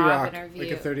in a job interview,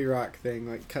 like a 30 Rock thing,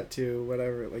 like cut to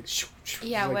whatever, like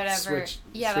yeah, like whatever,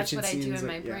 yeah, that's what I do in like,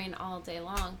 my brain all day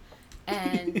long.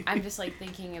 And I'm just like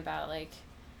thinking about like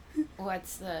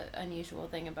what's the unusual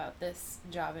thing about this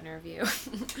job interview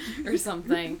or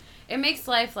something. It makes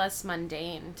life less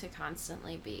mundane to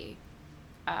constantly be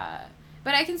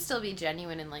but I can still be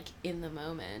genuine and like in the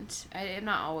moment. I'm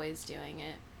not always doing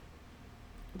it.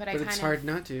 But it's hard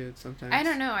not to sometimes. I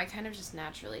don't know, I kind of just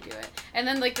naturally do it. And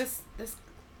then like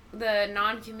the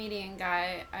non-comedian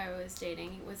guy I was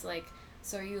dating was like,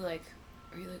 so are you like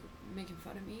making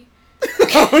fun of me?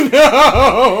 Oh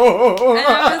no! And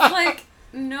I was like,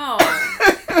 no.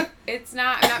 It's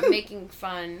not, I'm not making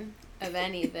fun of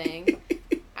anything.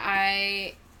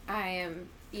 I am,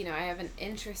 you know, I have an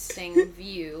interesting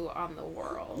view on the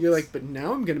world. You're like, but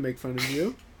now I'm gonna make fun of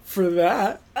you for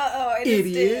that. Uh-oh, I just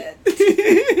idiot.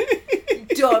 did. You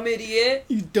dumb idiot.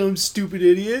 You dumb, stupid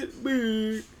idiot.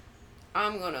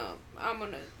 I'm gonna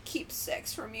keep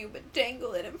sex from you, but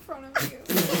dangle it in front of you.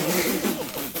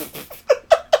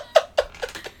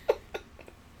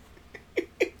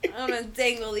 I'm gonna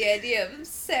dangle the idea of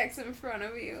sex in front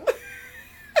of you.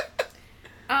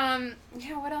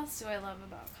 Yeah, what else do I love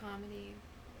about comedy?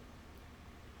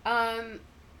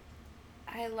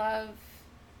 I love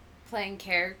playing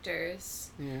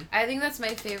characters. Yeah. I think that's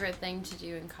my favorite thing to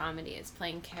do in comedy is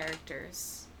playing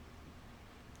characters.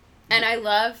 And I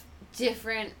love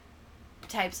different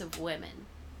types of women.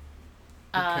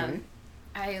 Okay.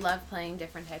 I love playing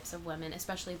different types of women,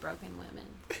 especially broken women.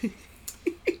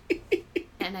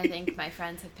 And I think my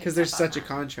friends have picked up on that. Because there's such a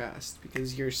contrast.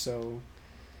 Because you're so...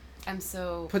 I'm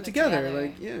so put together.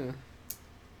 Like, yeah.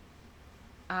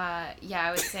 Yeah,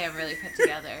 I would say I'm really put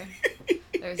together.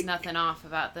 There's nothing off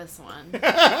about this one.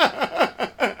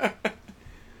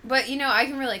 But, you know, I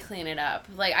can really clean it up.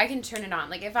 Like, I can turn it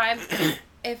on. Like, if I'm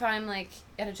like,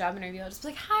 at a job interview, I'll just be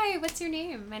like, hi, what's your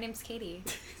name? My name's Katie.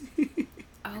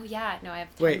 Oh, yeah. No, I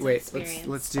have tons of experience.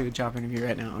 Let's do a job interview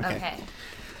right now. Okay.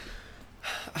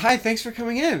 Hi, thanks for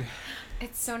coming in.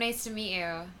 It's so nice to meet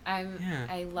you.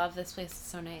 I love this place. It's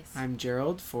so nice. I'm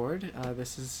Gerald Ford.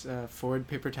 This is Ford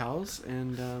Paper Towels,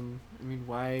 and I mean,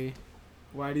 why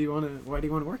do you want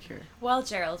to work here? Well,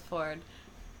 Gerald Ford,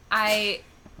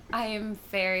 I'm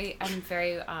very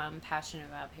passionate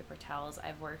about paper towels.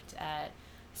 I've worked at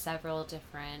several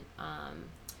different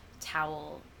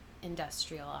towel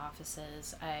industrial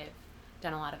offices. I've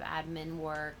done a lot of admin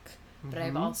work. But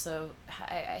I've also,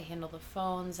 I handle the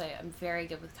phones. I'm very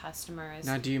good with customers.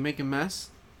 Now, do you make a mess?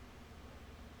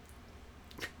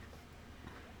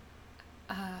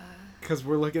 Because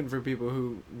we're looking for people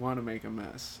who want to make a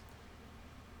mess.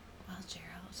 Well,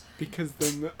 Gerald. Because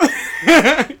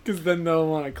then they'll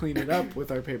want to clean it up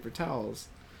with our paper towels.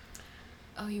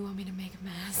 Oh, you want me to make a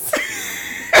mess?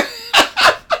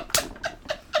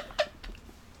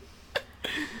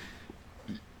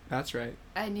 That's right.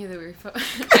 I knew that we were.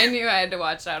 I knew I had to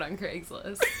watch out on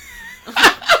Craigslist.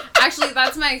 Actually,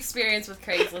 that's my experience with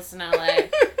Craigslist in LA.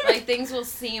 Like, things will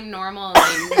seem normal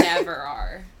and they never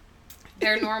are.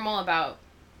 They're normal about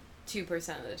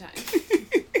 2% of the time.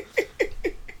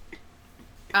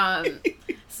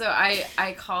 So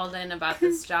I called in about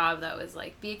this job that was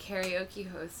like, be a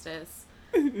karaoke hostess.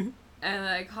 And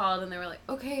I called and they were like,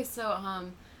 okay, so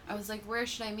I was like, where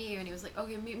should I meet you? And he was like,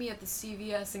 okay, meet me at the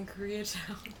CVS in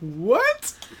Koreatown.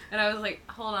 What? And I was like,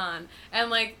 hold on. And,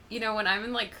 like, you know, when I'm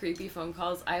in, like, creepy phone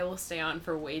calls, I will stay on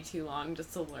for way too long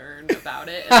just to learn about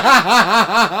it. And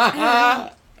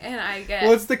I get...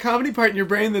 Well, it's the comedy part in your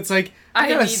brain that's like, I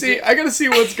gotta see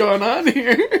what's going on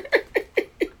here.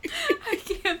 I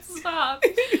can't stop.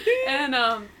 And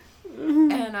I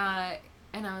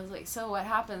was like, so what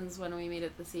happens when we meet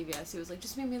at the CVS? He was like,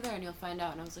 just meet me there and you'll find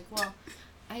out. And I was like, well...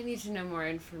 I need to know more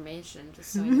information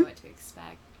just so I know what to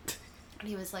expect. And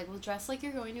he was like, well, dress like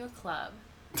you're going to a club.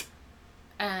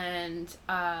 And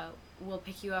we'll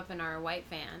pick you up in our white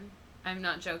van. I'm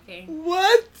not joking.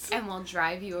 What? And we'll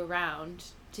drive you around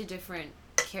to different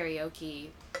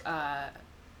karaoke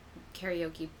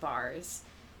bars.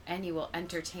 And you will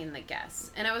entertain the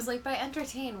guests. And I was like, by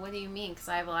entertain, what do you mean? Because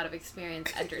I have a lot of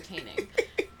experience entertaining.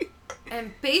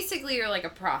 And basically, you're like a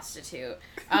prostitute,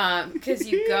 because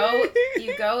you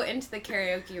go into the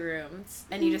karaoke rooms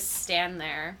and you just stand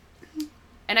there,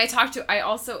 And I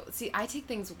also, see, I take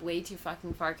things way too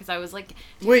fucking far, because I was like...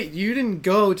 Wait, you didn't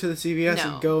go to the CVS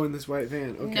No. and go in this white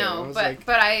van? Okay, No,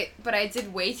 but I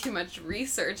did way too much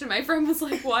research, and my friend was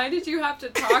like, why did you have to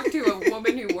talk to a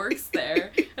woman who works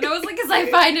there? And I was like, because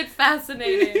I find it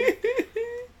fascinating.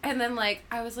 And then, like,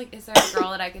 I was like, is there a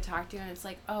girl that I could talk to? And it's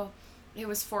like, oh, it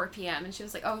was 4 p.m. And she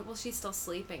was like, oh, well, she's still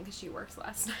sleeping because she works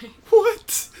last night.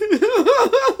 What?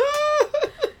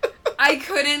 I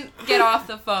couldn't get off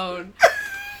the phone.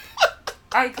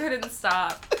 I couldn't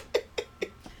stop.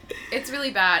 It's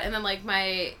really bad. And then, like,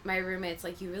 my roommate's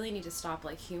like, you really need to stop,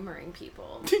 like, humoring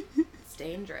people. It's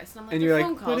dangerous. And I'm like, and you're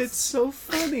phone like, calls. but it's so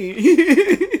funny.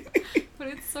 But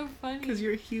it's so funny. Because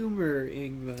you're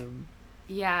humoring them.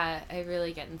 Yeah, I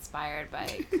really get inspired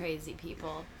by crazy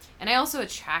people. And I also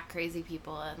attract crazy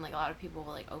people, and, like, a lot of people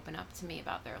will, like, open up to me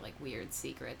about their, like, weird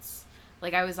secrets.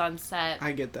 Like, I was on set.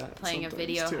 I get that. Playing a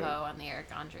video too. hoe on the Eric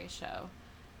Andre show.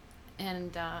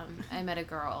 And I met a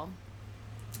girl,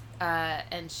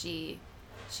 and she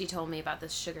told me about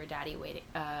this sugar daddy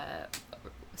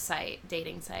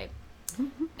dating site,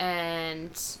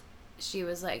 and she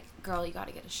was like, "Girl, you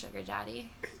gotta get a sugar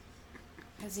daddy,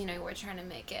 because you know we're trying to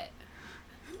make it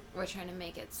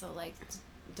so like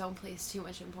don't place too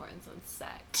much importance on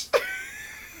sex."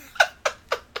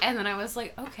 And then I was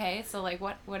like, okay, so, like,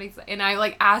 what exactly? And I,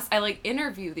 like,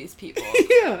 interview these people.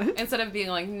 Yeah. Instead of being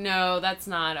like, no, that's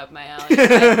not up my alley.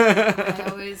 I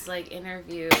always, like,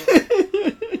 interview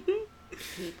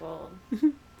people.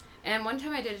 And one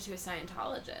time I did it to a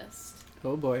Scientologist.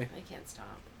 Oh, boy. I can't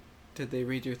stop. Did they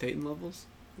read your Thetan levels?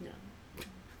 No.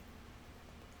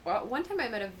 Well, one time I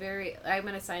met a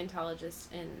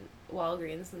Scientologist in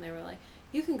Walgreens, and they were like,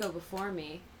 you can go before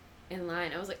me in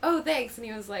line. I was like, oh, thanks. And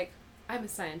he was like, I'm a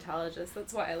Scientologist.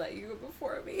 That's why I let you go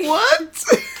before me. What?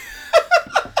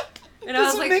 And I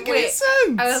was like, make any wait.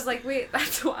 sense. I was like, wait,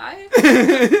 that's why?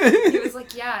 He was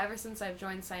like, yeah, ever since I've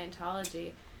joined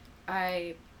Scientology,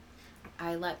 I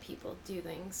let people do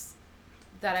things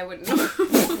that I wouldn't know.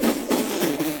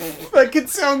 That could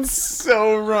sound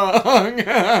so wrong.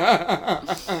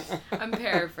 I'm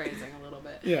paraphrasing a little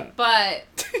bit. Yeah. But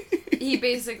he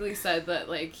basically said that,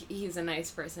 like, he's a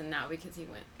nice person now because he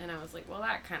went. And I was like, well,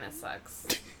 that kind of sucks.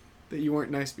 That you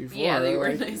weren't nice before. Yeah, that you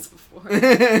weren't nice before.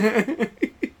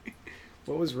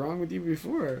 What was wrong with you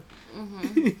before?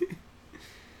 Mm-hmm.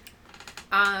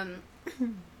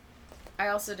 I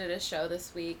also did a show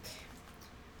this week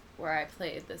where I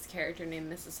played this character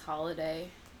named Mrs. Holiday.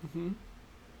 Mm-hmm.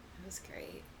 It was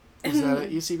great. Was that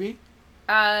at UCB?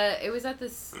 It was at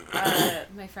this,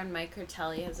 my friend Mike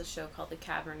Curtelli has a show called The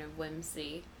Cavern of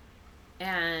Whimsy.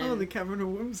 And oh, The Cavern of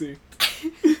Whimsy.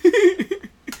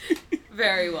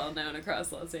 very well known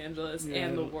across Los Angeles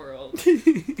and the world.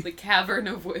 The Cavern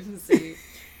of Whimsy.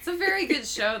 It's a very good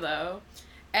show, though.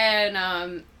 And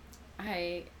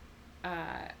I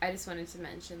just wanted to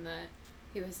mention that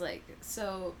he was like,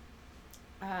 so,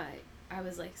 I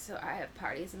was like, so I have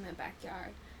parties in my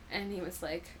backyard. And he was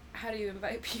like, how do you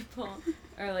invite people?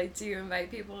 Or, like, do you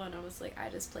invite people? And I was like, I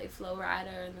just play Flow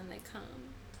Rider, and then they come.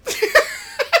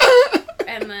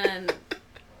 And then,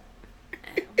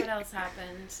 what else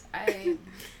happened?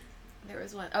 There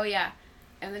was one, oh yeah.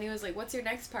 And then he was like, what's your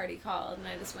next party called? And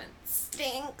I just went,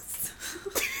 Stinks.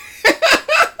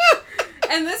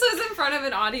 And this was in front of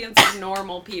an audience of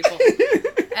normal people.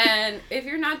 And if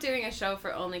you're not doing a show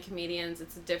for only comedians,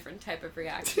 it's a different type of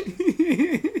reaction.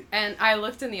 And I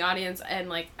looked in the audience, and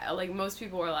like most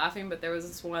people were laughing, but there was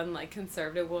this one, like,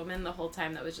 conservative woman the whole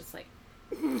time that was just like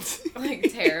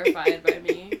terrified by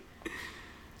me.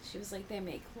 She was like, they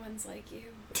make ones like you.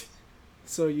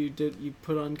 So you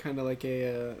put on kind of like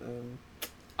a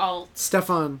alt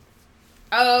Stefan.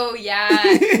 Oh yeah,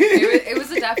 it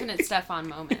was a definite Stefan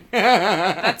moment.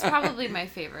 That's probably my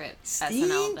favorite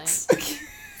SNL thing.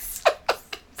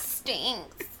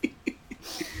 Stinks.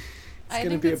 I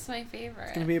think that's my favorite.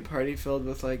 It's gonna be a party filled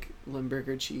with, like,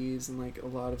 Limburger cheese and, like, a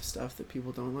lot of stuff that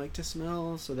people don't like to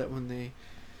smell, so that when they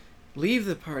leave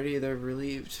the party, they're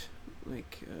relieved.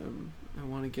 Like, I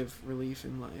want to give relief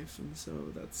in life, and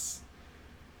so that's.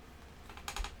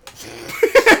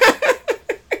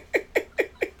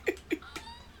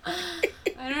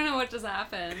 I don't know what just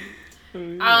happened. Oh,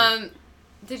 yeah.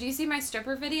 Did you see my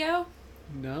stripper video?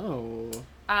 No.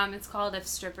 It's called If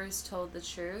Strippers Told the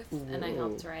Truth, and I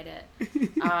helped write it.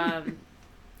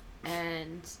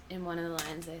 And in one of the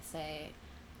lines I say,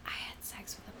 I had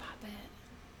sex with a puppet,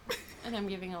 and I'm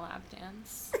giving a lap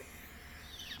dance.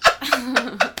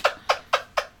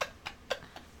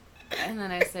 And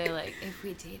then I say, like, if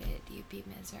we dated, you'd be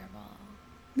miserable.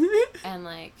 And,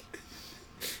 like,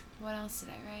 what else did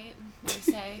I write or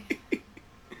say?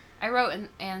 I wrote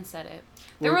and said it.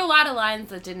 There were a lot of lines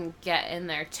that didn't get in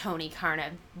there. Tony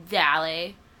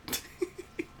Carnivale.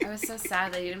 I was so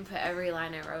sad that you didn't put every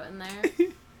line I wrote in there.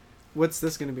 What's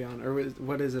this going to be on? Or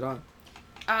what is it on?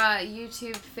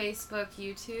 YouTube, Facebook,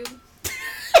 YouTube.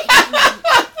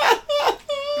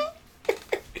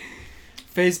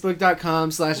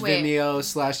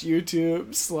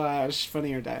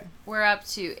 Facebook.com/Vimeo/YouTube/Funny or Die. We're up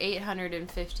to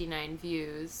 859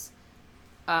 views.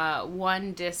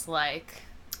 1 dislike.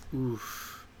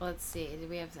 Oof. Let's see. Do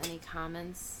we have any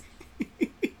comments?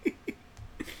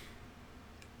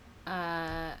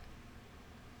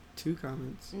 2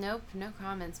 comments. Nope, no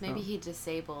comments. Maybe he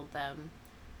disabled them.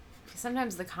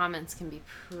 Sometimes the comments can be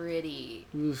pretty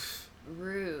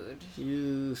rude.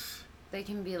 Oof. They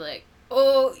can be like,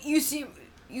 "Oh, you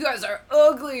guys are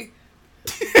ugly."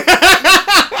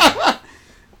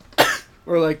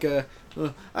 Or like,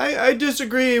 I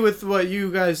disagree with what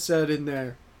you guys said in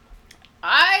there.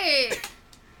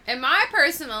 In my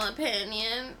personal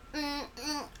opinion,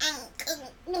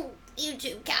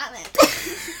 YouTube comment.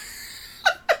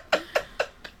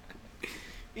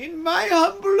 In my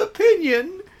humble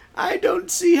opinion, I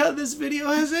don't see how this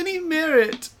video has any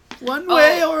merit, one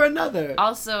way or another.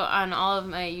 Also, on all of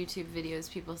my YouTube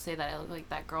videos, people say that I look like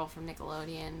that girl from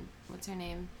Nickelodeon. What's her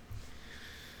name?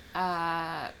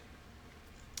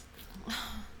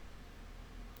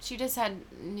 She just had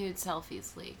nude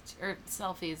selfies leaked. Or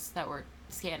selfies that were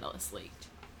scandalous leaked.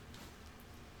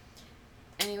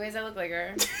 Anyways, I look like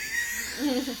her.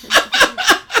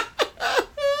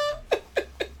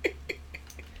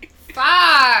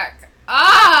 Fuck!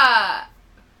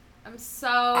 I'm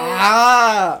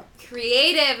so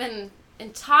creative and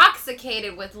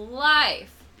intoxicated with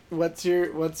life. What's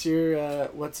my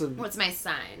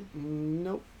sign?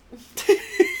 Nope.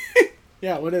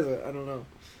 Yeah, what is it? I don't know.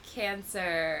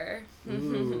 Cancer.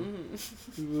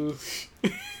 Ooh.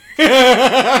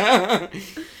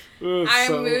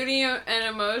 I'm moody and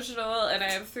emotional, and I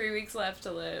have 3 weeks left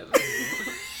to live.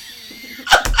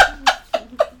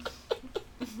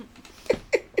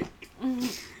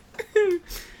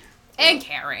 And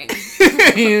caring.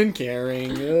 And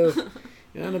caring.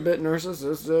 And a bit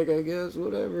narcissistic, I guess.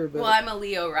 Whatever. But... Well, I'm a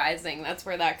Leo rising. That's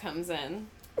where that comes in.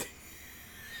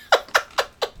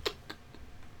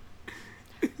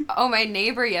 Oh, my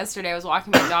neighbor yesterday, I was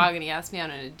walking my dog, and he asked me out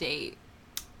on a date.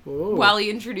 Whoa. While he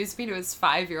introduced me to his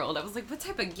 5-year-old. I was like, what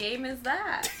type of game is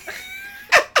that?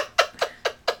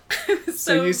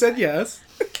 So you said yes.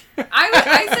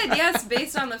 I said yes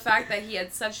based on the fact that he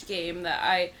had such game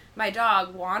that my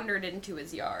dog wandered into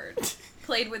his yard,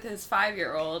 played with his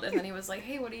 5-year-old, and then he was like,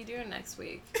 hey, what are you doing next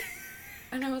week?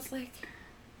 And I was like,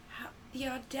 the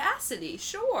audacity,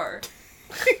 sure.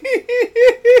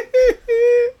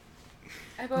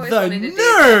 I've always wanted to date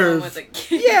someone with a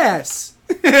kid. Yes.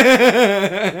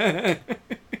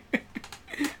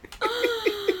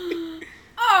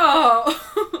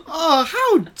 Oh,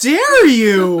 how dare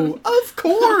you? Of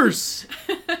course.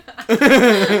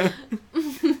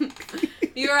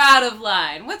 You're out of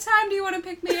line. What time do you want to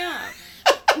pick me up?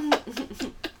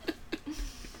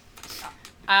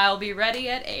 I'll be ready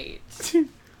at 8.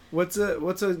 What's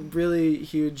a really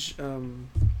huge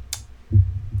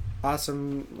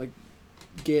awesome like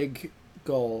gig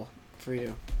goal for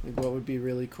you? Like, what would be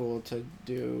really cool to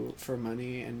do for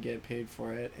money and get paid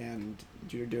for it, and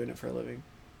you're doing it for a living?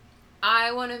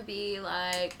 I want to be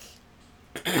like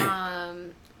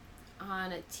on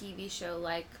a TV show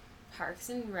like Parks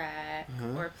and Rec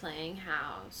or Playing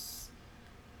House.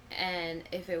 And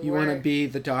if it you want to be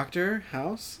the Dr.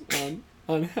 House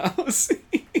on House?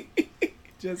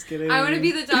 Just kidding. I want to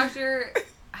be the Dr.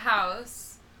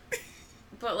 House,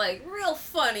 but like real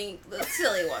funny, the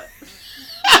silly one.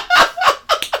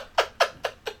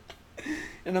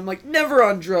 And I'm like never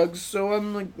on drugs, so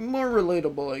I'm like more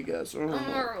relatable, I guess. I'm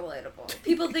more relatable.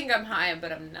 People think I'm high,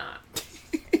 but I'm not.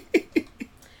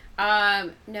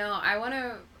 No,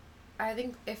 I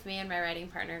think if me and my writing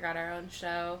partner got our own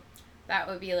show, that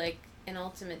would be like an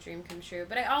ultimate dream come true.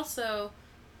 But I also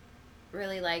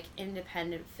really like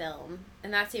independent film,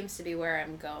 and that seems to be where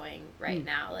I'm going right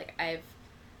now. Like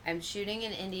I'm shooting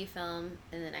an indie film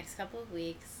in the next couple of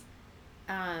weeks.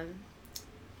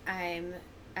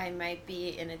 I might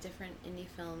be in a different indie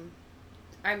film.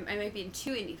 I might be in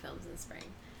 2 indie films in spring.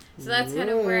 So that's kind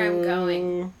of where I'm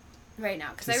going right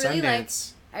now. Because I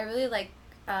really like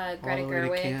Greta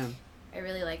Gerwig. I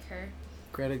really like her.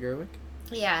 Greta Gerwig?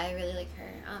 Yeah, I really like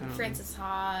her. Frances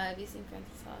Ha. Have you seen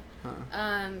Frances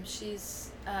Ha?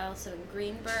 She's also in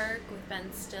Greenberg with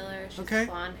Ben Stiller. She's a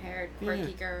blonde-haired,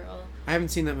 quirky girl. I haven't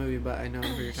seen that movie, but I know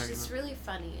who you're talking about. She's really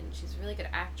funny, and she's a really good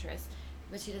actress.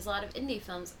 But she does a lot of indie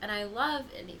films, and I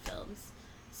love indie films.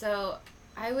 So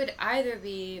I would either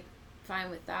be fine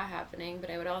with that happening, but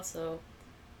I would also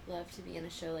love to be in a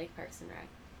show like Parks and Rec.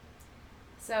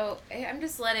 So I'm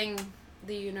just letting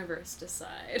the universe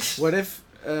decide. What if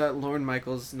Lorne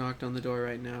Michaels knocked on the door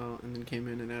right now and then came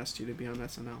in and asked you to be on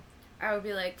SNL? I would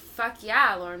be like, fuck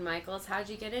yeah, Lorne Michaels, how'd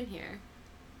you get in here?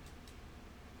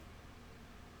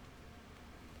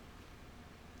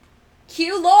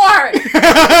 Cue Lorne!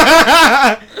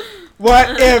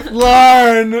 What if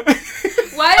Lorne?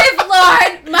 What if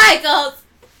Lorne Michaels?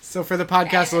 So for the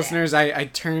podcast listeners, I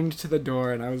turned to the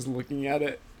door and I was looking at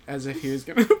it as if he was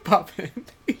going to pop in.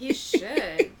 He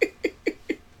should.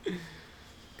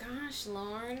 Gosh,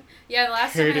 Lorne. Yeah, the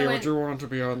last time I Katie, went... would you want to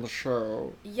be on the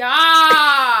show?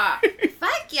 Yeah!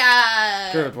 Fuck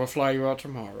yeah! Good, we'll fly you out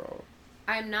tomorrow.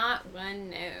 I'm not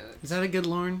one note. Is that a good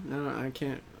Lorne? No, I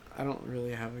don't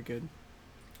really have a good...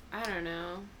 I don't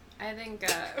know. I think,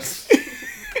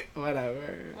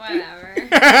 Whatever.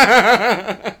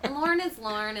 Lorne is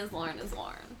Lorne is Lorne is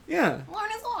Lorne. Yeah.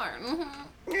 Lorne is Lorne. Mm-hmm.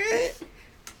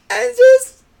 I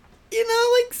just,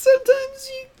 like sometimes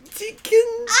you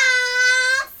can...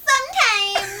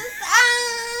 Sometimes.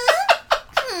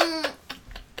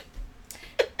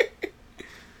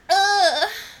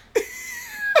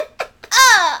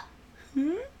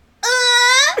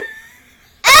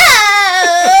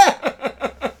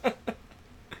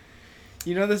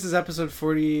 This is episode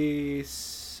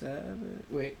 47.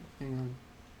 Wait, hang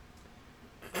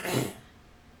on.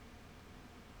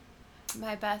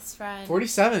 My best friend.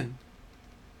 47.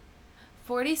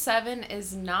 47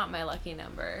 is not my lucky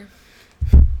number.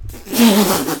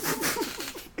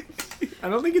 I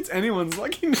don't think it's anyone's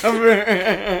lucky number.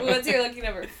 What's your lucky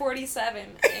number? 47.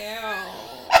 Ew.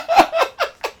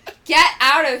 Get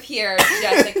out of here,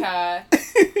 Jessica.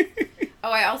 Oh,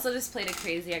 I also just played a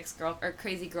crazy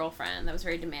girlfriend that was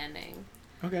very demanding.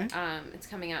 Okay. It's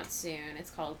coming out soon. It's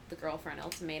called The Girlfriend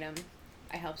Ultimatum.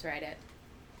 I helped write it.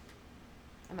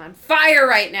 I'm on fire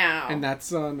right now. And that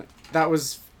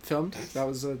was filmed? That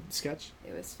was a sketch?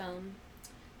 It was filmed.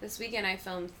 This weekend I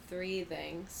filmed 3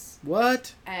 things.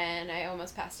 What? And I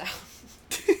almost passed out.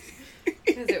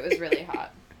 Because it was really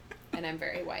hot. And I'm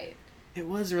very white. It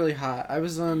was really hot. I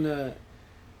was in a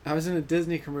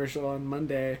Disney commercial on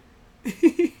Monday.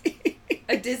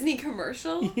 A Disney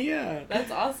commercial? Yeah. That's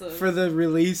awesome. For the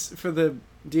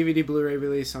DVD Blu-ray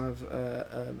release of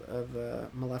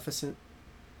Maleficent.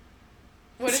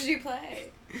 What did you play?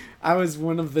 I was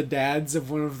one of the dads of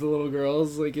one of the little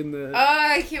girls, like in the... Oh,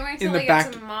 I can't wait till I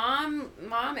get to mom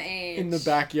age. In the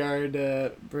backyard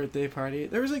birthday party.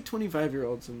 There was like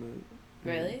 25-year-olds in the...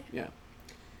 Really? Yeah.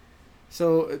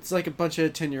 So it's like a bunch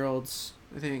of 10-year-olds,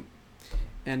 I think.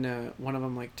 And one of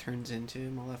them like turns into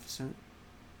Maleficent.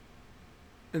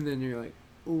 And then you're like,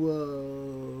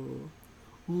 whoa.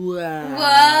 Wow.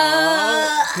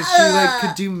 Whoa. Because she like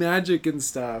could do magic and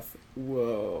stuff.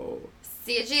 Whoa.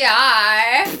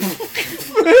 CGI.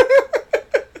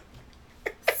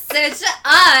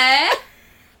 CGI.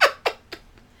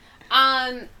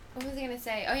 What was I gonna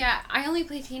say? Oh yeah, I only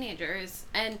play teenagers,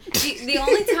 and the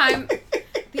only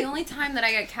time that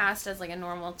I get cast as like a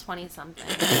normal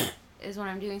 20-something is when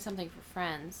I'm doing something for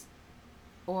Friends,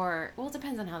 or it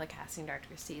depends on how the casting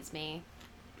director sees me.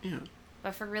 Yeah.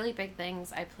 But for really big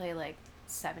things, I play like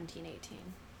 17, 18.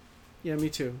 Yeah, me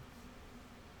too.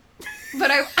 But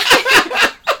I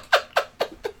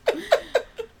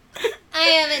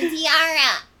have a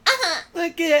tiara.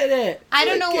 Look at it. I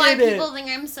don't know why people think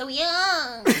I'm so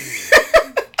young.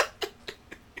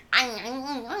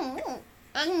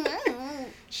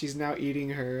 She's now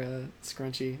eating her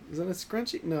scrunchie. Is that a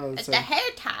scrunchie? No, it's a hair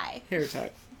tie. Hair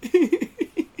tie.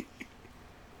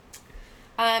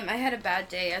 I had a bad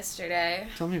day yesterday.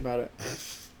 Tell me about it.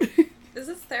 Is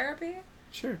this therapy?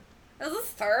 Sure. Is this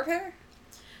therapy?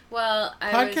 Well,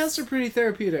 podcasts are pretty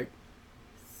therapeutic.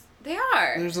 They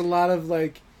are. There's a lot of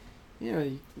like,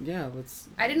 let's.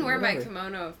 I didn't wear my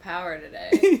kimono of power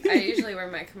today. I usually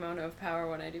wear my kimono of power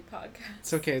when I do podcasts.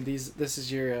 It's okay. This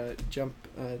is your jump.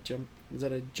 Is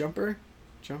that a jumper?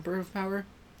 Jumper of power?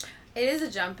 It is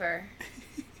a jumper.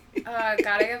 God,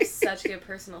 I have such good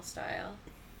personal style.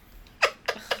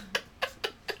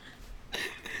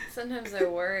 Sometimes I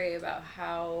worry about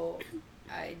how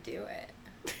I do it.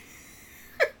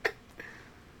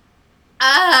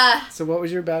 So what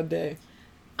was your bad day?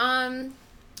 Well,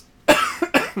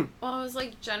 I was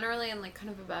like generally in like kind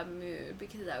of a bad mood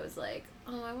because I was like,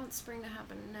 oh, I want spring to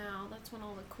happen now. That's when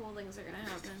all the cool things are gonna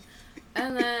happen.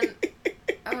 And then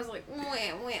I was like, wah.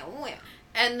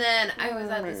 And then I was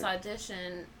at this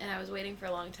audition and I was waiting for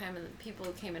a long time, and the people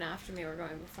who came in after me were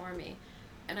going before me.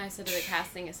 And I said to the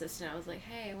casting assistant, I was like,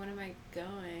 hey, when am I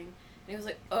going? he was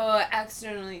like, oh, I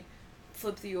accidentally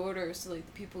flipped the order, so like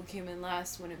the people who came in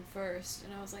last went in first.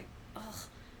 And I was like, ugh.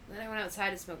 And then I went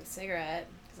outside to smoke a cigarette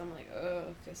because I'm like,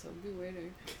 oh, guess I'll be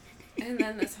waiting. And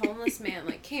then this homeless man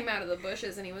like came out of the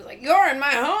bushes and he was like, "You're in my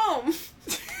home."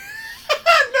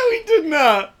 No, he did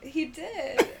not. He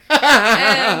did.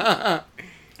 And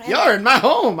You're in my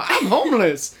home. I'm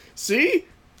homeless. See?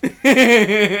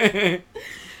 And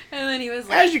then he was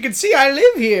like, as you can see, I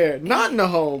live here, not in a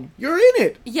home. You're in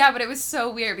it. yeah, but it was so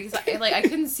weird because I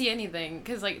couldn't see anything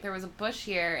because like there was a bush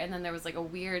here and then there was like a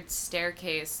weird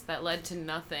staircase that led to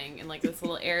nothing in like this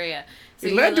little area. So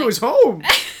it led to his home.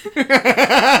 He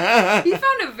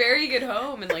found a very good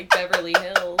home in like Beverly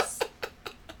Hills.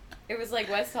 It was like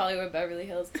West Hollywood, Beverly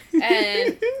Hills,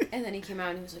 and then he came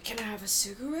out and he was like, "Can I have a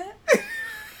cigarette?"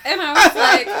 And I was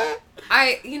like,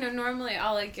 normally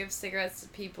I'll like give cigarettes to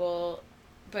people.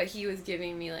 But he was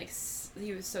giving me, like,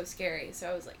 he was so scary. So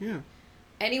I was like... Yeah.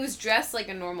 And he was dressed like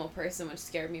a normal person, which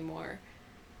scared me more.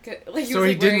 Like, he so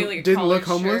was, he like, wearing, like, a didn't collared look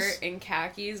homeless? shirt and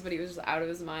khakis, but he was just out of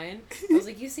his mind. I was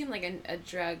like, you seem like a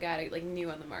drug addict, like, new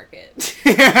on the market.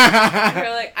 Or,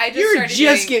 like, You're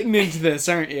just getting into this,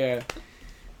 aren't you?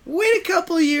 Wait a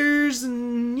couple years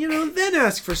and, then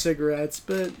ask for cigarettes.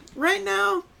 But right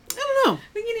now... I don't know.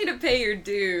 I think you need to pay your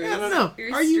dues. I don't know.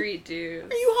 Your street dues.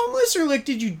 Are you homeless or like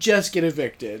did you just get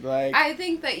evicted? Like I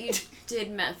think that you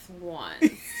did meth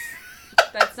once.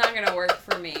 That's not gonna work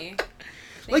for me.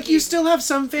 Like you still have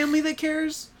some family that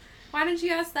cares? Why don't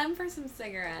you ask them for some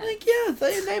cigarettes? Like yeah,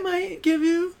 they might give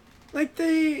you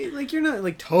you're not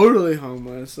like totally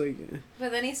homeless. Like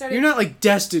but then he started you're not like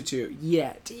destitute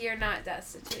yet. You're not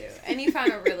destitute. And you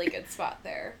found a really good spot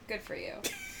there. Good for you.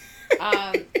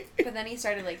 But then he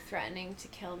started like threatening to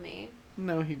kill me.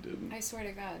 No, he didn't. I swear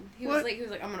to God, he was like,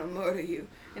 I'm gonna murder you,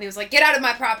 and he was like, get out of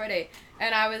my property,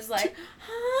 and I was like,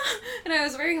 huh? And I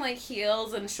was wearing like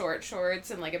heels and short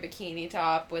shorts and like a bikini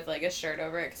top with like a shirt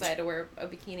over it because I had to wear a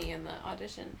bikini in the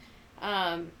audition,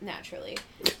 naturally,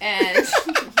 and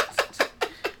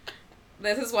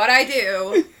this is what I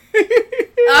do.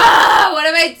 What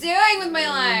am I doing with my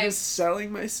life? I'm just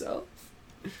selling myself.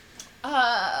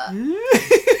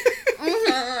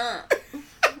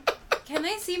 Can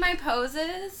they see my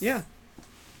poses? Yeah.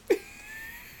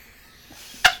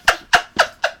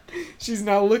 She's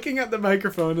now looking at the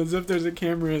microphone as if there's a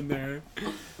camera in there,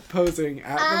 posing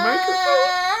at the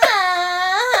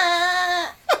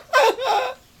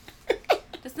microphone.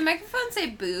 Does the microphone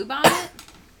say boob on it?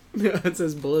 No, it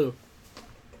says blue.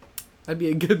 That'd be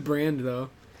a good brand, though.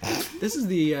 This is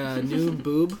the new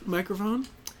boob microphone.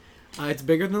 It's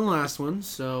bigger than the last one,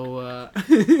 so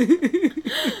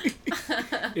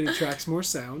it attracts more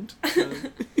sound.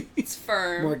 It's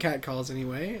firm. More cat calls,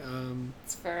 anyway.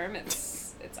 It's firm.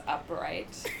 It's upright.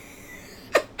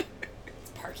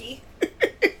 It's parky.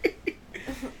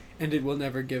 And it will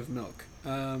never give milk.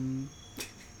 All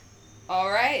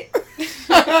right.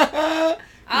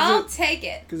 I'll take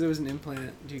it. Because it was an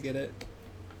implant. Do you get it?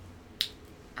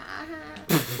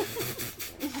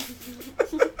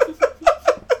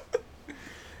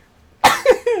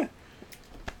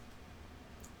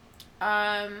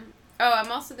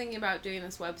 I'm also thinking about doing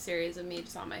this web series of me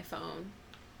just on my phone.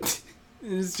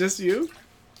 It's just you?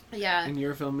 Yeah. And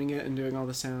you're filming it and doing all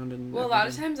the sound and well, everything. A lot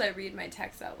of times I read my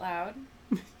text out loud.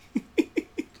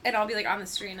 And I'll be like on the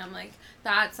street and I'm like,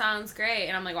 that sounds great.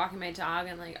 And I'm like walking my dog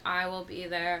and like, I will be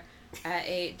there at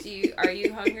 8. Are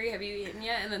you hungry? Have you eaten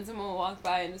yet? And then someone will walk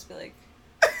by and just be like,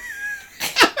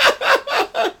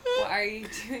 why are you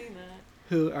doing that?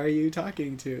 Who are you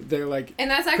talking to? They're like,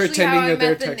 and that's actually how I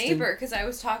met the neighbor, because I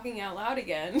was talking out loud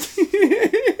again.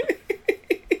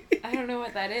 I don't know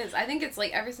what that is. I think it's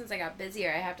like ever since I got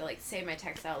busier, I have to like say my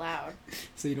text out loud.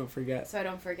 So you don't forget. So I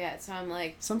don't forget. So I'm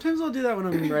like. Sometimes I'll do that when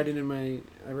I'm writing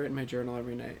I write in my journal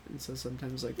every night, and so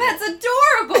sometimes like. That's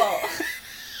adorable.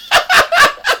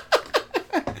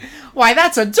 Why,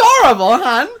 that's adorable,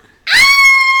 hon.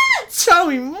 Tell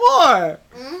me more.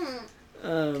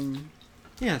 Mm-hmm.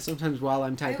 Yeah, sometimes while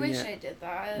I'm typing it. I wish I did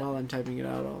that. While I'm typing it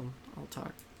out, I'll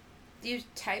talk. Do you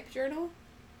type journal?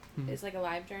 Mm-hmm. Is like a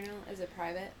live journal? Is it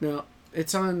private? No,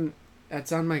 it's on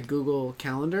my Google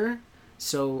Calendar,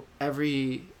 so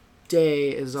every day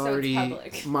is already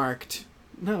marked.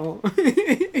 No.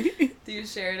 Do you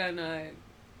share it on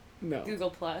no.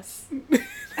 Google Plus? No.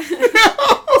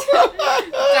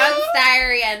 That's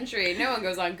diary entry. No one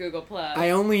goes on Google Plus. I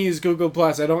only use Google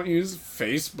Plus. I don't use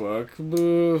Facebook.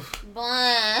 Boo.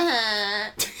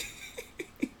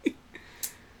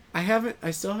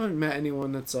 I still haven't met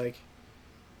anyone that's like,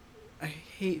 I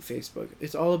hate Facebook.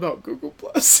 It's all about Google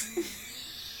Plus.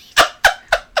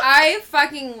 I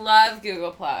fucking love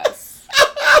Google Plus.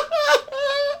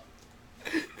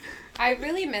 I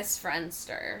really miss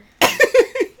Friendster.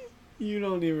 You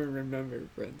don't even remember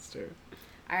Friendster.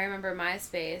 I remember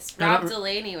MySpace. Rob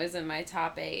Delaney was in my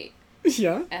top 8.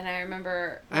 Yeah? And I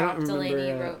remember Rob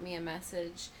Delaney wrote me a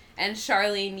message. And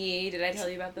Charlene Yee, did I tell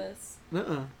you about this?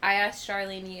 Uh-uh. I asked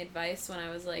Charlene Yee advice when I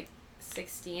was like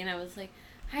 16. I was like,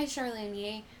 "Hi Charlene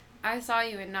Yee, I saw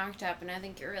you in Knocked Up and I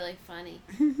think you're really funny.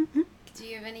 Do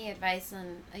you have any advice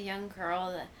on a young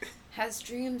girl that has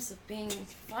dreams of being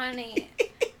funny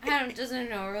and doesn't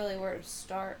know really where to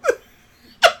start?"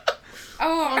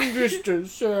 Oh, I'm just a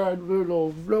sad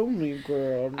little lonely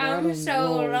girl. I'm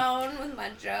so alone with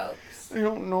my jokes. I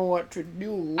don't know what to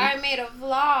do. I made a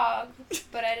vlog,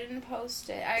 but I didn't post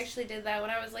it. I actually did that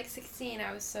when I was like 16.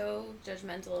 I was so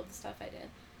judgmental of the stuff I did.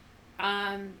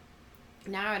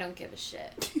 Now I don't give a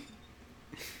shit.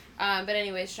 But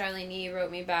anyways, Charlene Yee wrote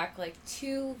me back like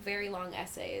 2 very long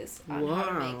essays on how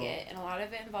to make it, and a lot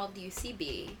of it involved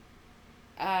UCB.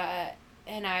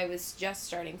 And I was just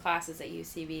starting classes at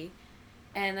UCB.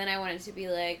 And then I wanted to be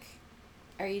like,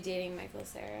 "Are you dating Michael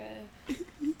Cera?"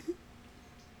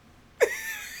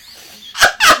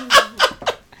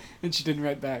 And she didn't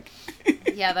write back.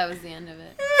 Yeah, that was the end of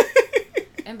it.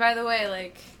 And by the way,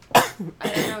 like, I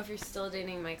don't know if you're still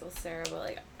dating Michael Cera, but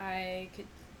like, I could.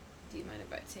 Do you mind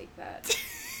if I take that?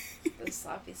 Those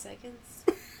sloppy seconds.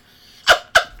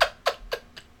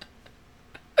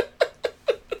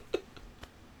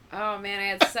 Oh man, I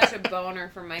had such a boner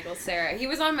for Michael Cera. He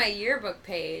was on my yearbook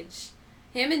page.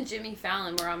 Him and Jimmy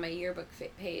Fallon were on my yearbook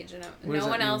page, and no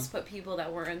one else put people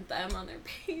that weren't them on their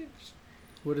page.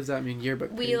 What does that mean, yearbook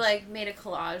page? We like made a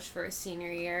collage for a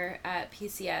senior year at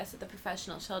PCS at the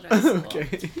Professional Children's School.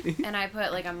 Okay. And I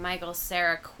put like a Michael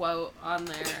Cera quote on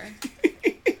there.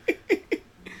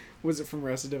 Was it from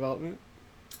Arrested Development?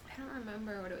 I don't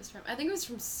remember what it was from. I think it was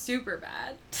from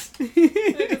Superbad.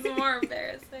 It was more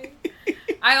embarrassing.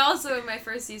 I also, in my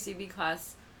first UCB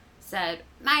class, said,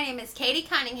 "My name is Katie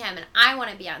Cunningham, and I want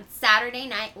to be on Saturday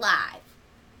Night Live."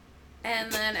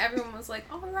 And then everyone was like,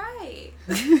 "All right."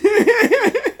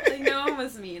 Like, no one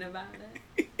was mean about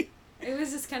it. It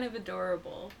was just kind of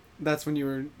adorable. That's when you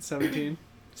were 17?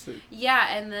 So.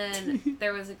 Yeah, and then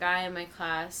there was a guy in my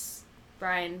class,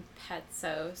 Brian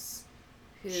Petsos,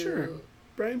 who... Sure.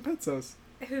 Brian Petsos.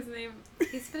 Whose name...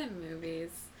 He's been in movies.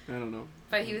 I don't know.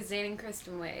 But he was dating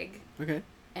Kristen Wiig. Okay.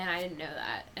 And I didn't know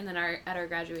that. And then at our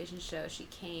graduation show, she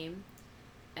came,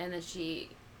 and then she...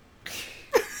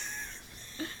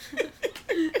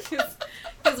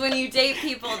 Because when you date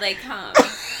people, they come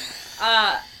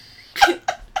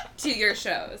to your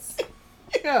shows.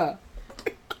 Yeah.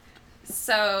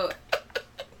 So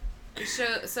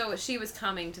she was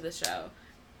coming to the show.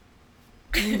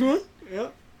 Mm-hmm. Yeah.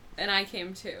 And I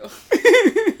came too.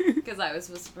 Because I was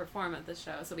supposed to perform at the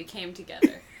show, so we came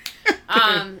together.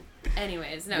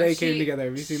 Anyways, no. They came together.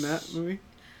 Have you seen that movie?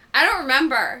 I don't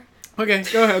remember. Okay,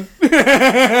 go ahead.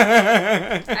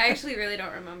 I actually really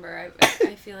don't remember.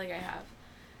 I feel like I have.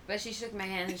 But she shook my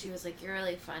hand and she was like, "You're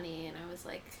really funny." And I was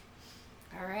like,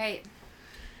 "All right.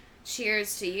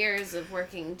 Cheers to years of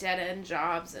working dead-end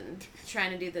jobs and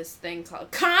trying to do this thing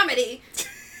called comedy."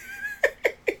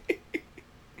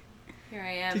 Here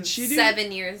I am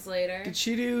 7 years later. Did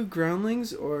she do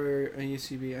Groundlings or a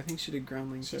UCB? I think she did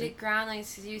Groundlings. She did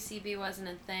Groundlings because UCB wasn't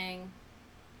a thing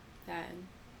then.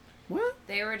 What?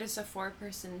 They were just a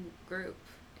 4-person group.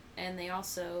 And they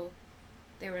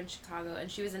were in Chicago.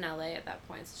 And she was in LA at that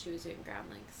point, so she was doing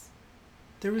Groundlings.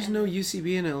 There was no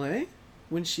UCB in LA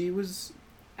when she was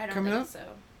coming up?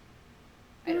 So.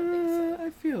 I don't think so. I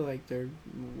feel like there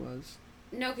was.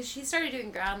 No, because she started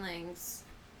doing Groundlings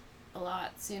a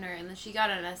lot sooner, and then she got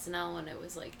on SNL when it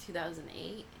was like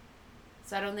 2008.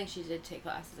 So I don't think she did take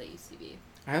classes at UCB.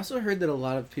 I also heard that a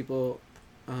lot of people,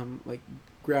 like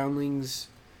Groundlings,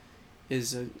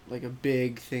 is a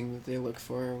big thing that they look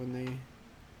for when they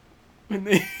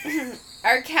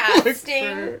are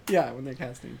casting. When they're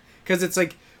casting, because it's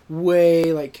like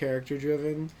way like character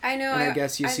driven. I know. And I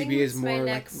guess UCB is more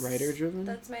like writer driven.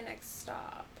 That's my next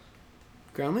stop.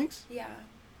 Groundlings? Yeah.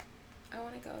 I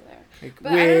want to go there. Like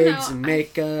but wigs and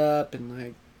makeup and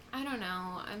like... I don't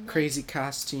know. I'm crazy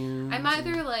costumes. I'm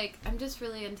either like... I'm just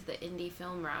really into the indie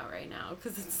film route right now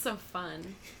because it's so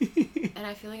fun. And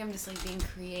I feel like I'm just like being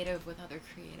creative with other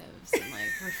creatives. And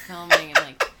like we're filming and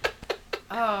like...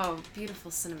 Oh,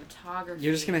 beautiful cinematography.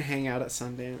 You're just going to hang out at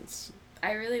Sundance.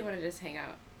 I really want to just hang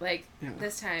out. Like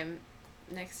this time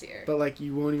next year. But like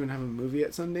you won't even have a movie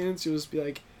at Sundance. You'll just be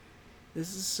like...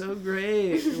 This is so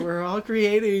great. We're all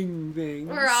creating things.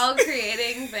 We're all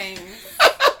creating things.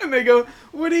 And they go,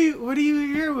 what are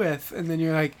you here with? And then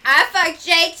you're like, I fucked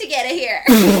Jake to get it here.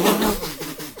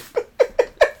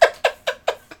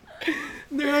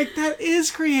 they're like, that is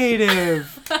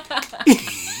creative.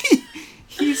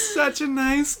 He's such a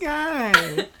nice guy.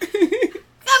 Come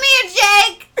here,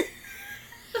 Jake.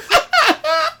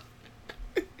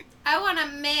 I want a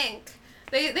mink.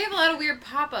 They have a lot of weird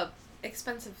pop-up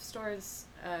expensive stores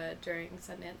during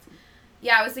Sundance.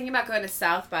 Yeah, I was thinking about going to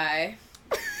South by.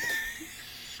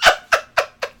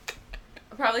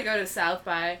 I'll probably go to South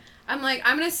by. I'm like,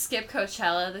 I'm gonna skip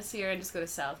Coachella this year and just go to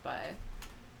South by.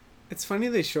 It's funny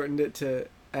they shortened it to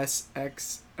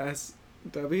SXSW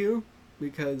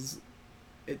because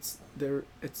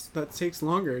that takes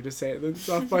longer to say it than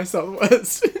South by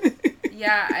Southwest.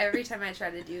 Yeah, every time I try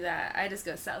to do that, I just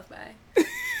go South by.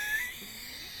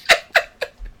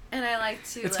 And I like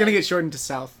to. It's gonna get shortened to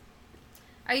South.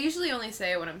 I usually only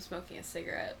say it when I'm smoking a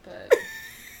cigarette, but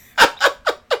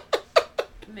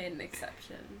made an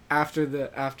exception. After the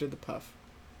puff.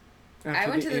 I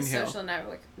went to the inhale. Social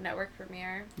Network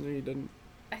premiere. No, you didn't.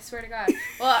 I swear to God.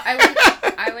 Well,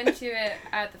 I went to it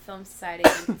at the Film Society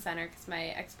at Lincoln Center because my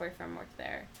ex-boyfriend worked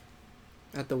there.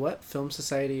 At the what? Film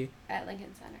Society? At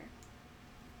Lincoln Center.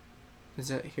 Is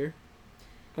that here?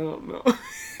 I don't know.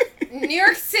 New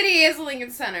York City is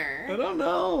Lincoln Center. I don't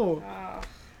know. Oh.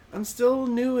 I'm still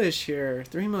newish here.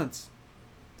 3 months.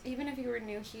 Even if you were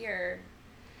new here.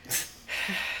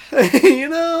 You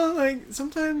know, like,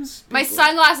 sometimes... My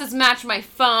sunglasses match my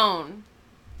phone.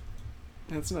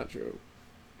 That's not true.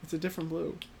 It's a different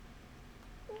blue.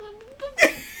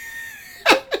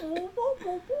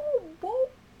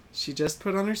 She just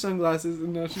put on her sunglasses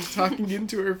and now she's talking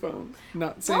into her phone,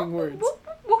 not saying words.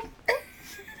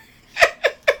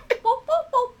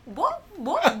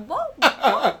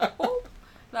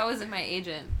 That wasn't my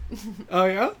agent. Oh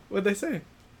yeah? What'd they say?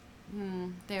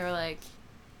 They were like,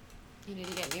 you need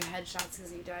to get new headshots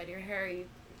because you dyed your hair, you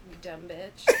dumb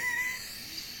bitch.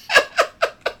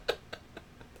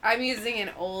 I'm using an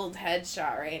old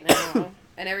headshot right now.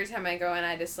 And every time I go in,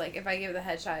 I just, like, if I give the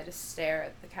headshot, I just stare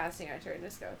at the casting actor and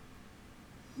just go.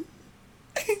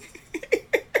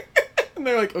 And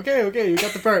they're like, okay, you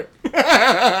got the part.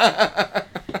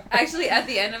 Actually, at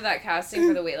the end of that casting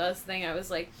for the weight loss thing, I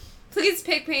was like, please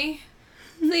pick me.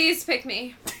 Please pick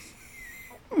me.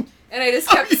 And I just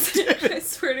kept I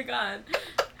swear to God.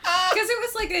 Because it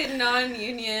was like a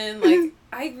non-union, like,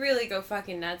 I really go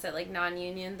fucking nuts at, like,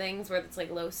 non-union things where it's, like,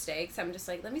 low stakes. I'm just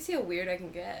like, let me see how weird I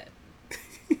can get.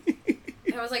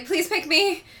 And I was like, please pick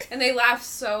me. And they laughed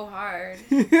so hard.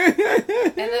 And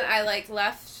then I, like,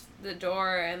 left the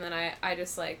door, and then I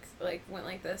just, like went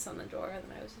like this on the door, and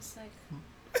then I was just, like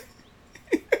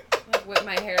whip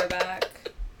my hair back.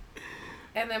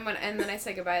 And then I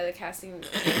said goodbye to the casting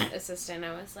assistant.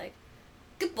 I was like,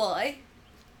 goodbye.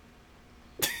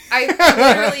 I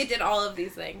literally did all of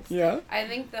these things. Yeah. I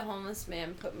think the homeless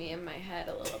man put me in my head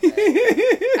a little bit.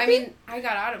 I mean, I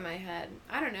got out of my head.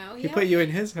 I don't know. He put you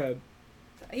in his head.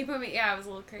 He put me. Yeah, I was a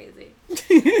little crazy.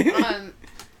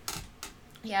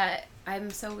 Yeah, I'm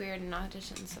so weird in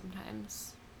auditions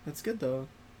sometimes. That's good though,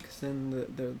 because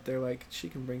then they're like, she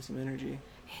can bring some energy.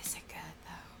 Is it good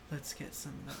though? Let's get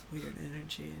some of that weird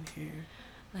energy in here.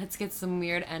 Let's get some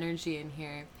weird energy in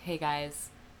here. Hey guys,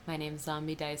 my name's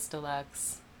Zombie Dice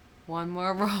Deluxe. One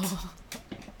more roll.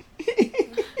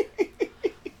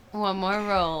 One more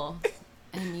roll.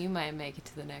 And you might make it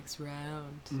to the next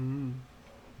round.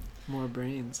 More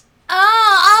brains.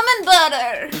 Oh, almond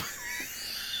butter!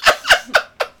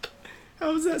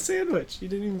 How was that sandwich? You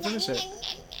didn't even finish it.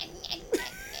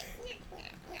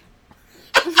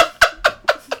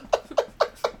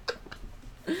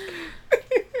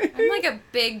 I'm like a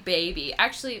big baby.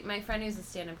 Actually, my friend who's a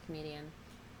stand-up comedian,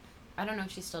 I don't know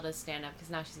if she still does stand-up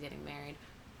because now she's getting married.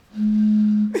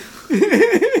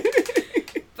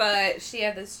 But she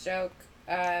had this joke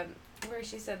where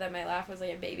she said that my laugh was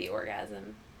like a baby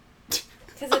orgasm.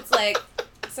 Because it's like,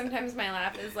 sometimes my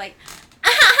laugh is like,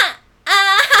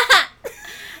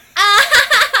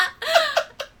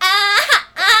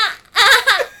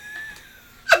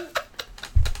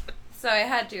 so I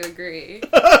had to agree.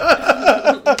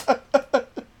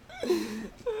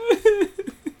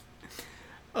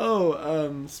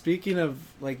 Speaking of,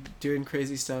 like, doing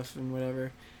crazy stuff and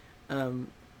whatever,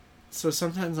 so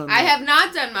sometimes on I have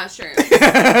not done mushrooms.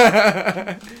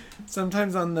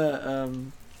 Sometimes on the,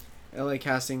 LA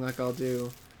casting, like, I'll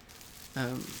do,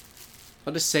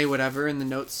 I'll just say whatever in the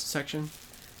notes section.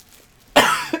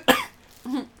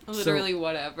 Literally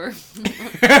whatever.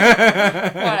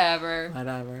 Whatever.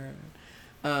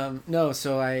 No,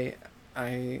 so I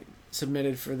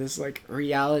submitted for this, like,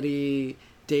 reality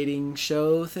dating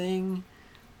show thing,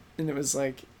 and it was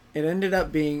like, it ended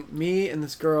up being me and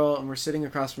this girl, and we're sitting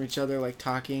across from each other, like,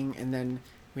 talking, and then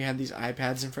we had these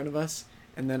iPads in front of us,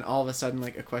 and then all of a sudden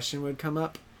like a question would come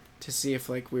up to see if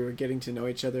like we were getting to know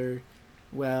each other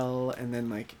well, and then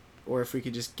like, or if we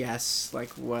could just guess like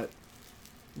what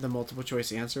the multiple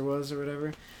choice answer was or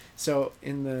whatever. So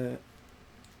in the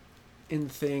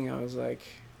thing I was like,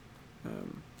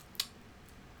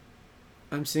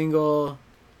 I'm single,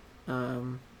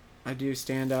 I do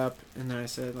stand up, and then I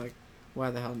said like, why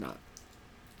the hell not?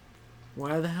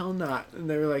 Why the hell not? And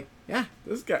they were like, yeah,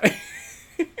 this guy.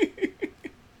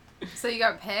 So you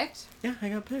got picked? Yeah, I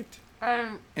got picked.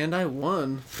 And I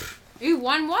won. You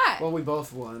won what? Well, we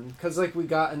both won. Because, like, we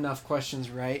got enough questions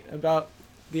right about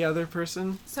the other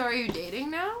person. So are you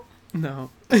dating now? No.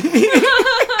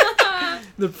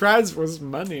 The prize was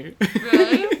money.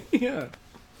 Really? Yeah.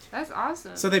 That's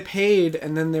awesome. So they paid,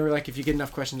 and then they were like, if you get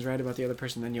enough questions right about the other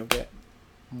person, then you'll get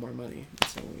more money.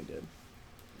 That's what we did.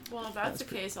 Well, if that's the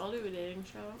case, I'll do a dating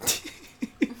show.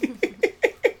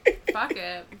 Fuck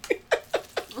it.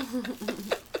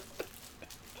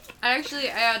 I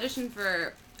auditioned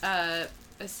for a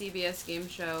CBS game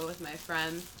show with my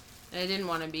friend, and I didn't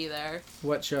want to be there.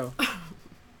 What show?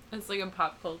 It's like a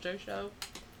pop culture show.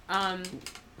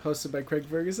 Hosted by Craig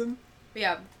Ferguson?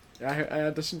 Yeah. I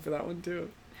auditioned for that one too.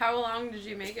 How long did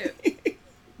you make it?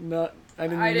 I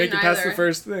didn't make it past the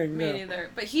first thing. Me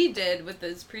neither. But he did with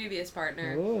his previous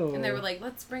partner. Oh. And they were like,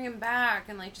 let's bring him back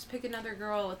and like just pick another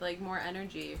girl with like more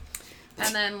energy.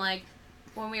 And then like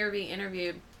when we were being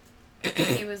interviewed,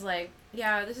 he was like,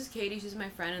 yeah, this is Katie, she's my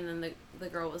friend. And then the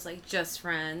girl was like, just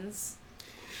friends.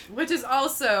 Which is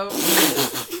also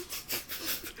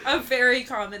a very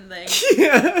common thing.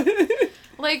 Yeah.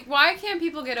 Like, why can't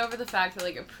people get over the fact that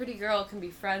like a pretty girl can be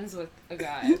friends with a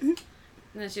guy? And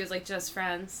then she was like, just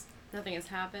friends. Nothing has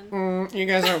happened. You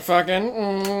guys aren't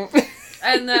fucking.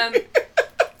 And then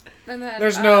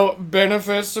there's no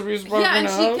benefits to be spoken yeah, and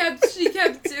out. she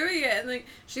kept doing it, and like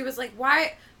she was like,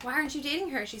 why aren't you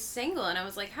dating her? She's single. And I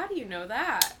was like, how do you know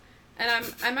that? And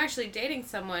I'm actually dating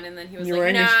someone. And then he was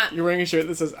like, nah. You're wearing a shirt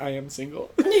that says I am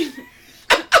single.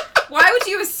 Why would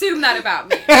you assume that about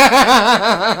me?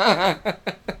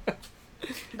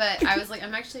 But I was like,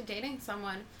 I'm actually dating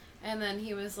someone. And then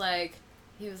he was like,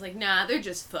 nah, they're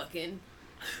just fucking.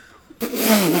 In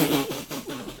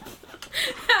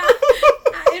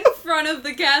front of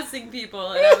the casting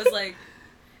people. And I was like,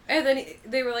 and then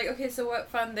they were like, okay, so what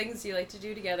fun things do you like to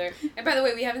do together? And by the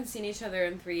way, we haven't seen each other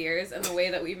in 3 years. And the way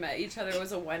that we met each other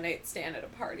was a one-night stand at a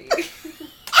party.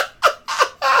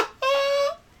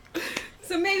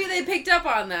 So maybe they picked up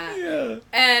on that. Yeah.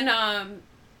 And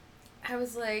I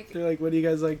was like... They're like, what do you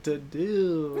guys like to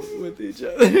do with each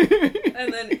other?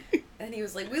 And he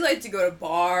was like, we like to go to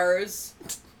bars.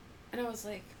 And I was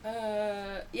like,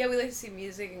 yeah, we like to see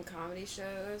music and comedy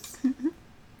shows.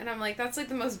 And I'm like, that's like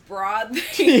the most broad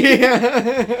thing.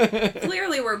 Yeah.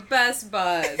 Clearly we're best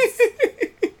buds.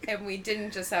 And we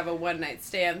didn't just have a one-night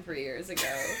stand 3 years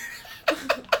ago.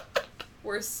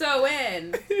 We're so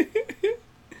in.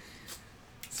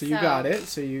 So you got it.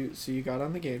 So you got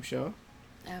on the game show.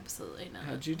 Absolutely not.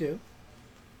 How'd you do?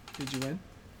 Did you win?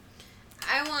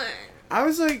 I won. I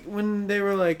was like, when they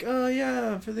were like, oh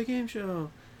yeah, for the game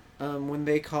show. When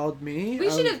they called me.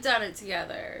 We should have done it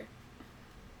together.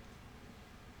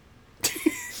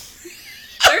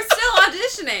 They're still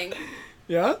auditioning.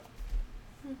 Yeah?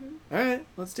 Mm-hmm. Alright,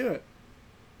 let's do it.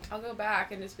 I'll go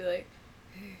back and just be like...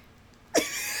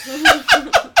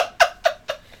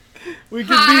 We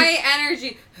could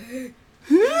energy.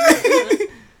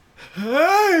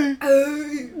 Hey!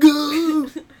 Go!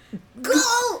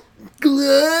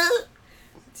 Go!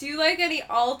 Do you like any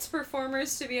alt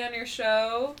performers to be on your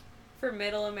show for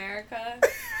Middle America?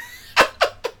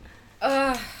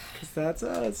 Ugh. 'Cause that's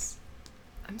us.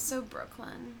 I'm so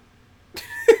Brooklyn.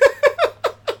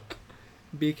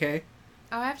 BK?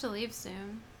 Oh, I have to leave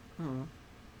soon. Oh.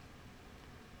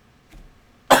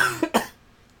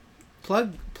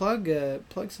 Plug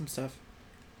some stuff.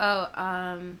 Oh,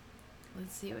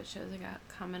 let's see what shows I got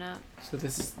coming up. So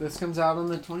this comes out on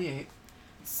the 28th.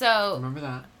 So remember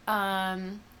that.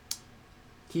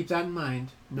 Keep that in mind.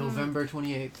 November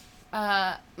 28th.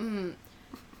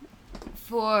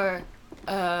 For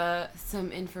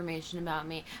some information about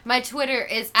me, my Twitter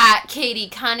is at Katie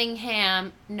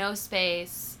Cunningham, no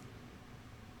space,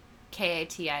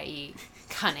 Katie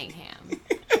Cunningham.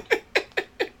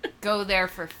 Go there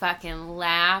for fucking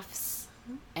laughs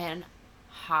and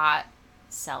hot,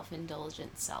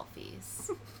 self-indulgent selfies.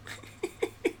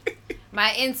 My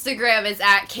Instagram is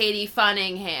at Katie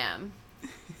Funningham.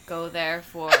 Go there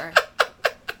for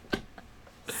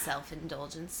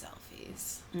self-indulgent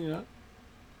selfies. Yeah.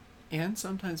 And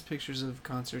sometimes pictures of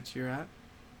concerts you're at.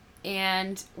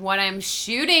 And what I'm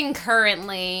shooting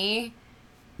currently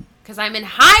Because I'm in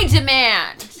high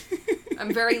demand.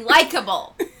 I'm very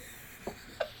likable.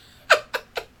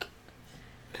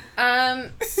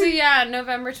 So yeah,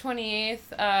 November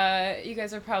 28th, you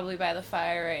guys are probably by the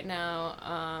fire right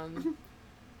now,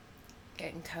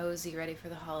 getting cozy, ready for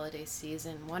the holiday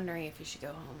season, wondering if you should go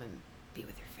home and be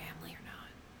with your family or not.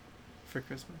 For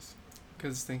Christmas.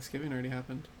 Because Thanksgiving already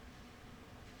happened.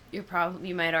 You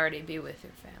might already be with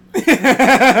your family.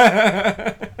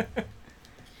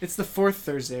 It's the 4th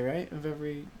Thursday, right, of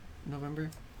every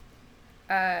November?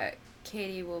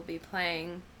 Katie will be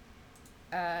playing,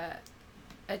 a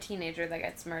teenager that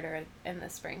gets murdered in the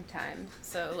springtime,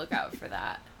 so look out for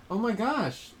that. Oh my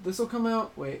gosh, this will come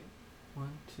out, wait, 1,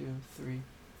 2, 3,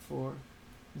 4,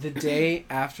 the day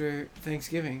after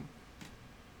Thanksgiving.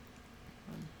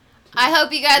 1, 2, I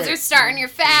hope you guys wait, are starting 1, your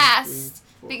 2, fast,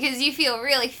 3, 4. because you feel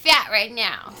really fat right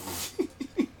now.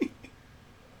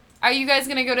 Are you guys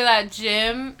gonna go to that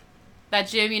gym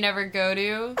you never go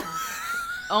to,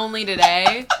 only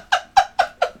today?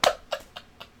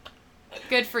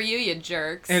 Good for you, you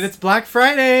jerks. And it's Black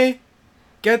Friday.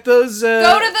 Get those,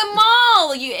 Go to the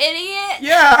mall, you idiot!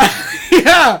 Yeah,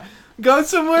 yeah. Go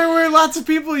somewhere where lots of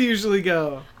people usually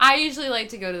go. I usually like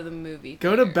to go to the movie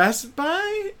Go theater. to Best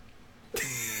Buy? Go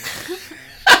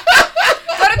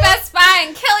to Best Buy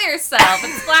and kill yourself.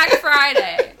 It's Black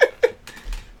Friday.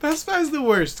 Best Buy's the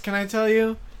worst. Can I tell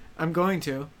you? I'm going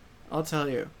to. I'll tell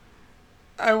you.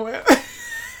 I went.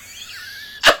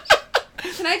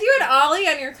 Can I do an ollie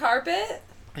on your carpet?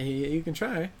 You can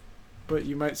try, but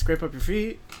you might scrape up your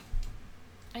feet.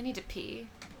 I need to pee.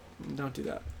 Don't do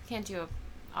that. Can't do a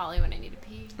ollie when I need to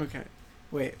pee. Okay.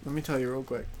 Wait, let me tell you real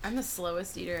quick. I'm the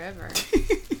slowest eater ever.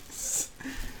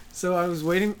 So I was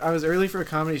early for a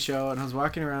comedy show, and I was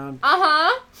walking around.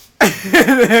 Uh-huh. And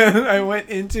then I went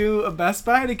into a Best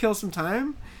Buy to kill some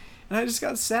time, and I just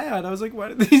got sad. I was like, why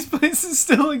do these places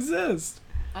still exist?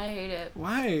 I hate it.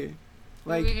 Why?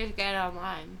 Like, we just get it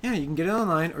online. yeah, you can get it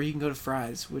online, or you can go to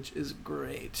Fry's, which is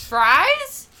great.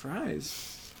 Fries?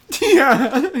 Fry's?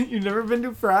 Yeah. You've never been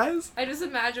to Fry's? I just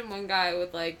imagine one guy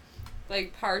with like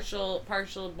partial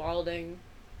balding.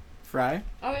 Fry?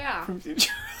 Oh yeah. From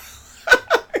Future.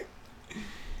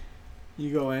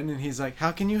 You go in, and he's like,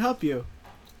 how can you help you?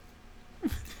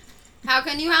 How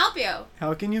can you help you?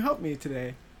 How can you help me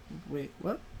today? Wait,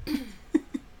 what?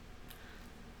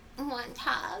 Want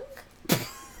hug?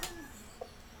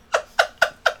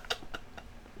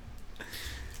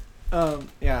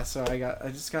 Yeah, so I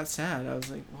just got sad. I was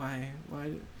like, why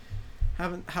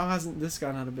how hasn't this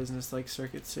gone out of business like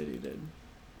Circuit City did?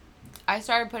 I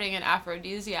started putting an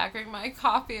aphrodisiac in my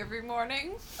coffee every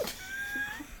morning.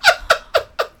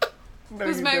 No,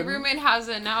 Because you my didn't. roommate has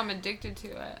it, now I'm addicted to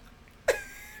it.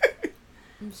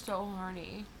 I'm so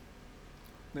horny.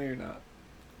 No, you're not.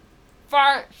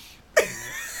 Fart!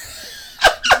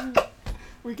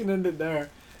 We can end it there.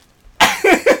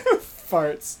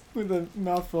 Farts with a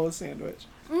mouthful of sandwich.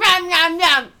 Yum, yum,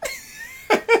 yum!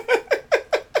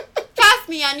 Cast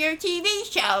me on your TV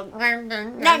show. Yum,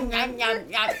 yum, yum,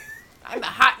 yum. I'm a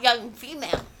hot young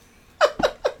female.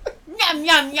 Yum,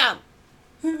 yum, yum.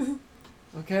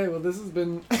 Okay, well, this has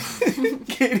been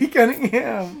Katie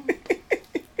Cunningham.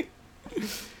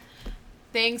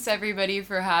 Thanks, everybody,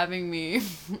 for having me.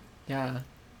 Yeah.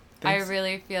 I Thanks.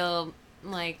 really feel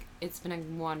like it's been a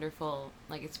wonderful,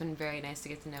 it's been very nice to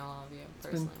get to know all of you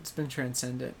personally. It's been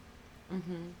transcendent.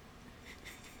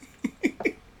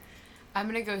 I'm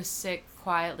gonna go sit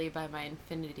quietly by my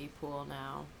infinity pool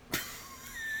now.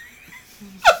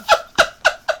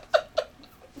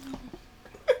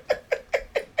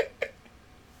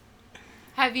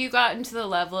 Have you gotten to the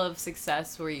level of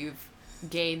success where you've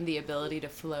gained the ability to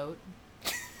float?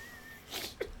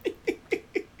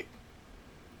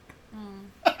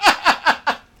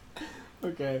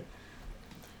 Okay.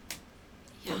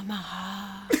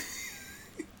 Yamaha.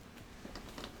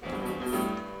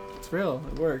 It's real.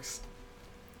 It works.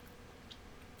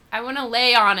 I want to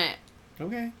lay on it.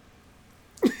 Okay.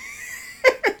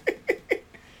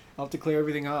 I'll have to clear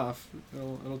everything off.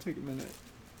 It'll take a minute.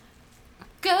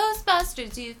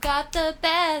 Ghostbusters, you've got the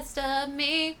best of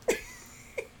me.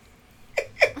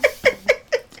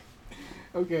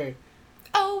 Okay.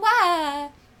 Oh, why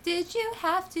did you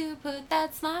have to put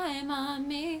that slime on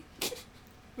me?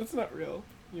 That's not real.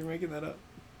 You're making that up.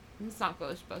 It's not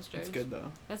Ghostbusters. It's good,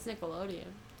 though. That's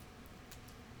Nickelodeon.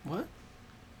 What?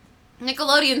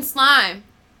 Nickelodeon slime.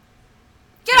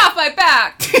 Get off my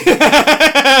back!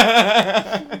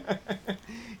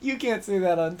 You can't say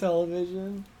that on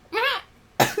television.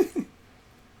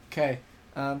 Okay.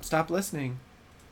 Stop listening.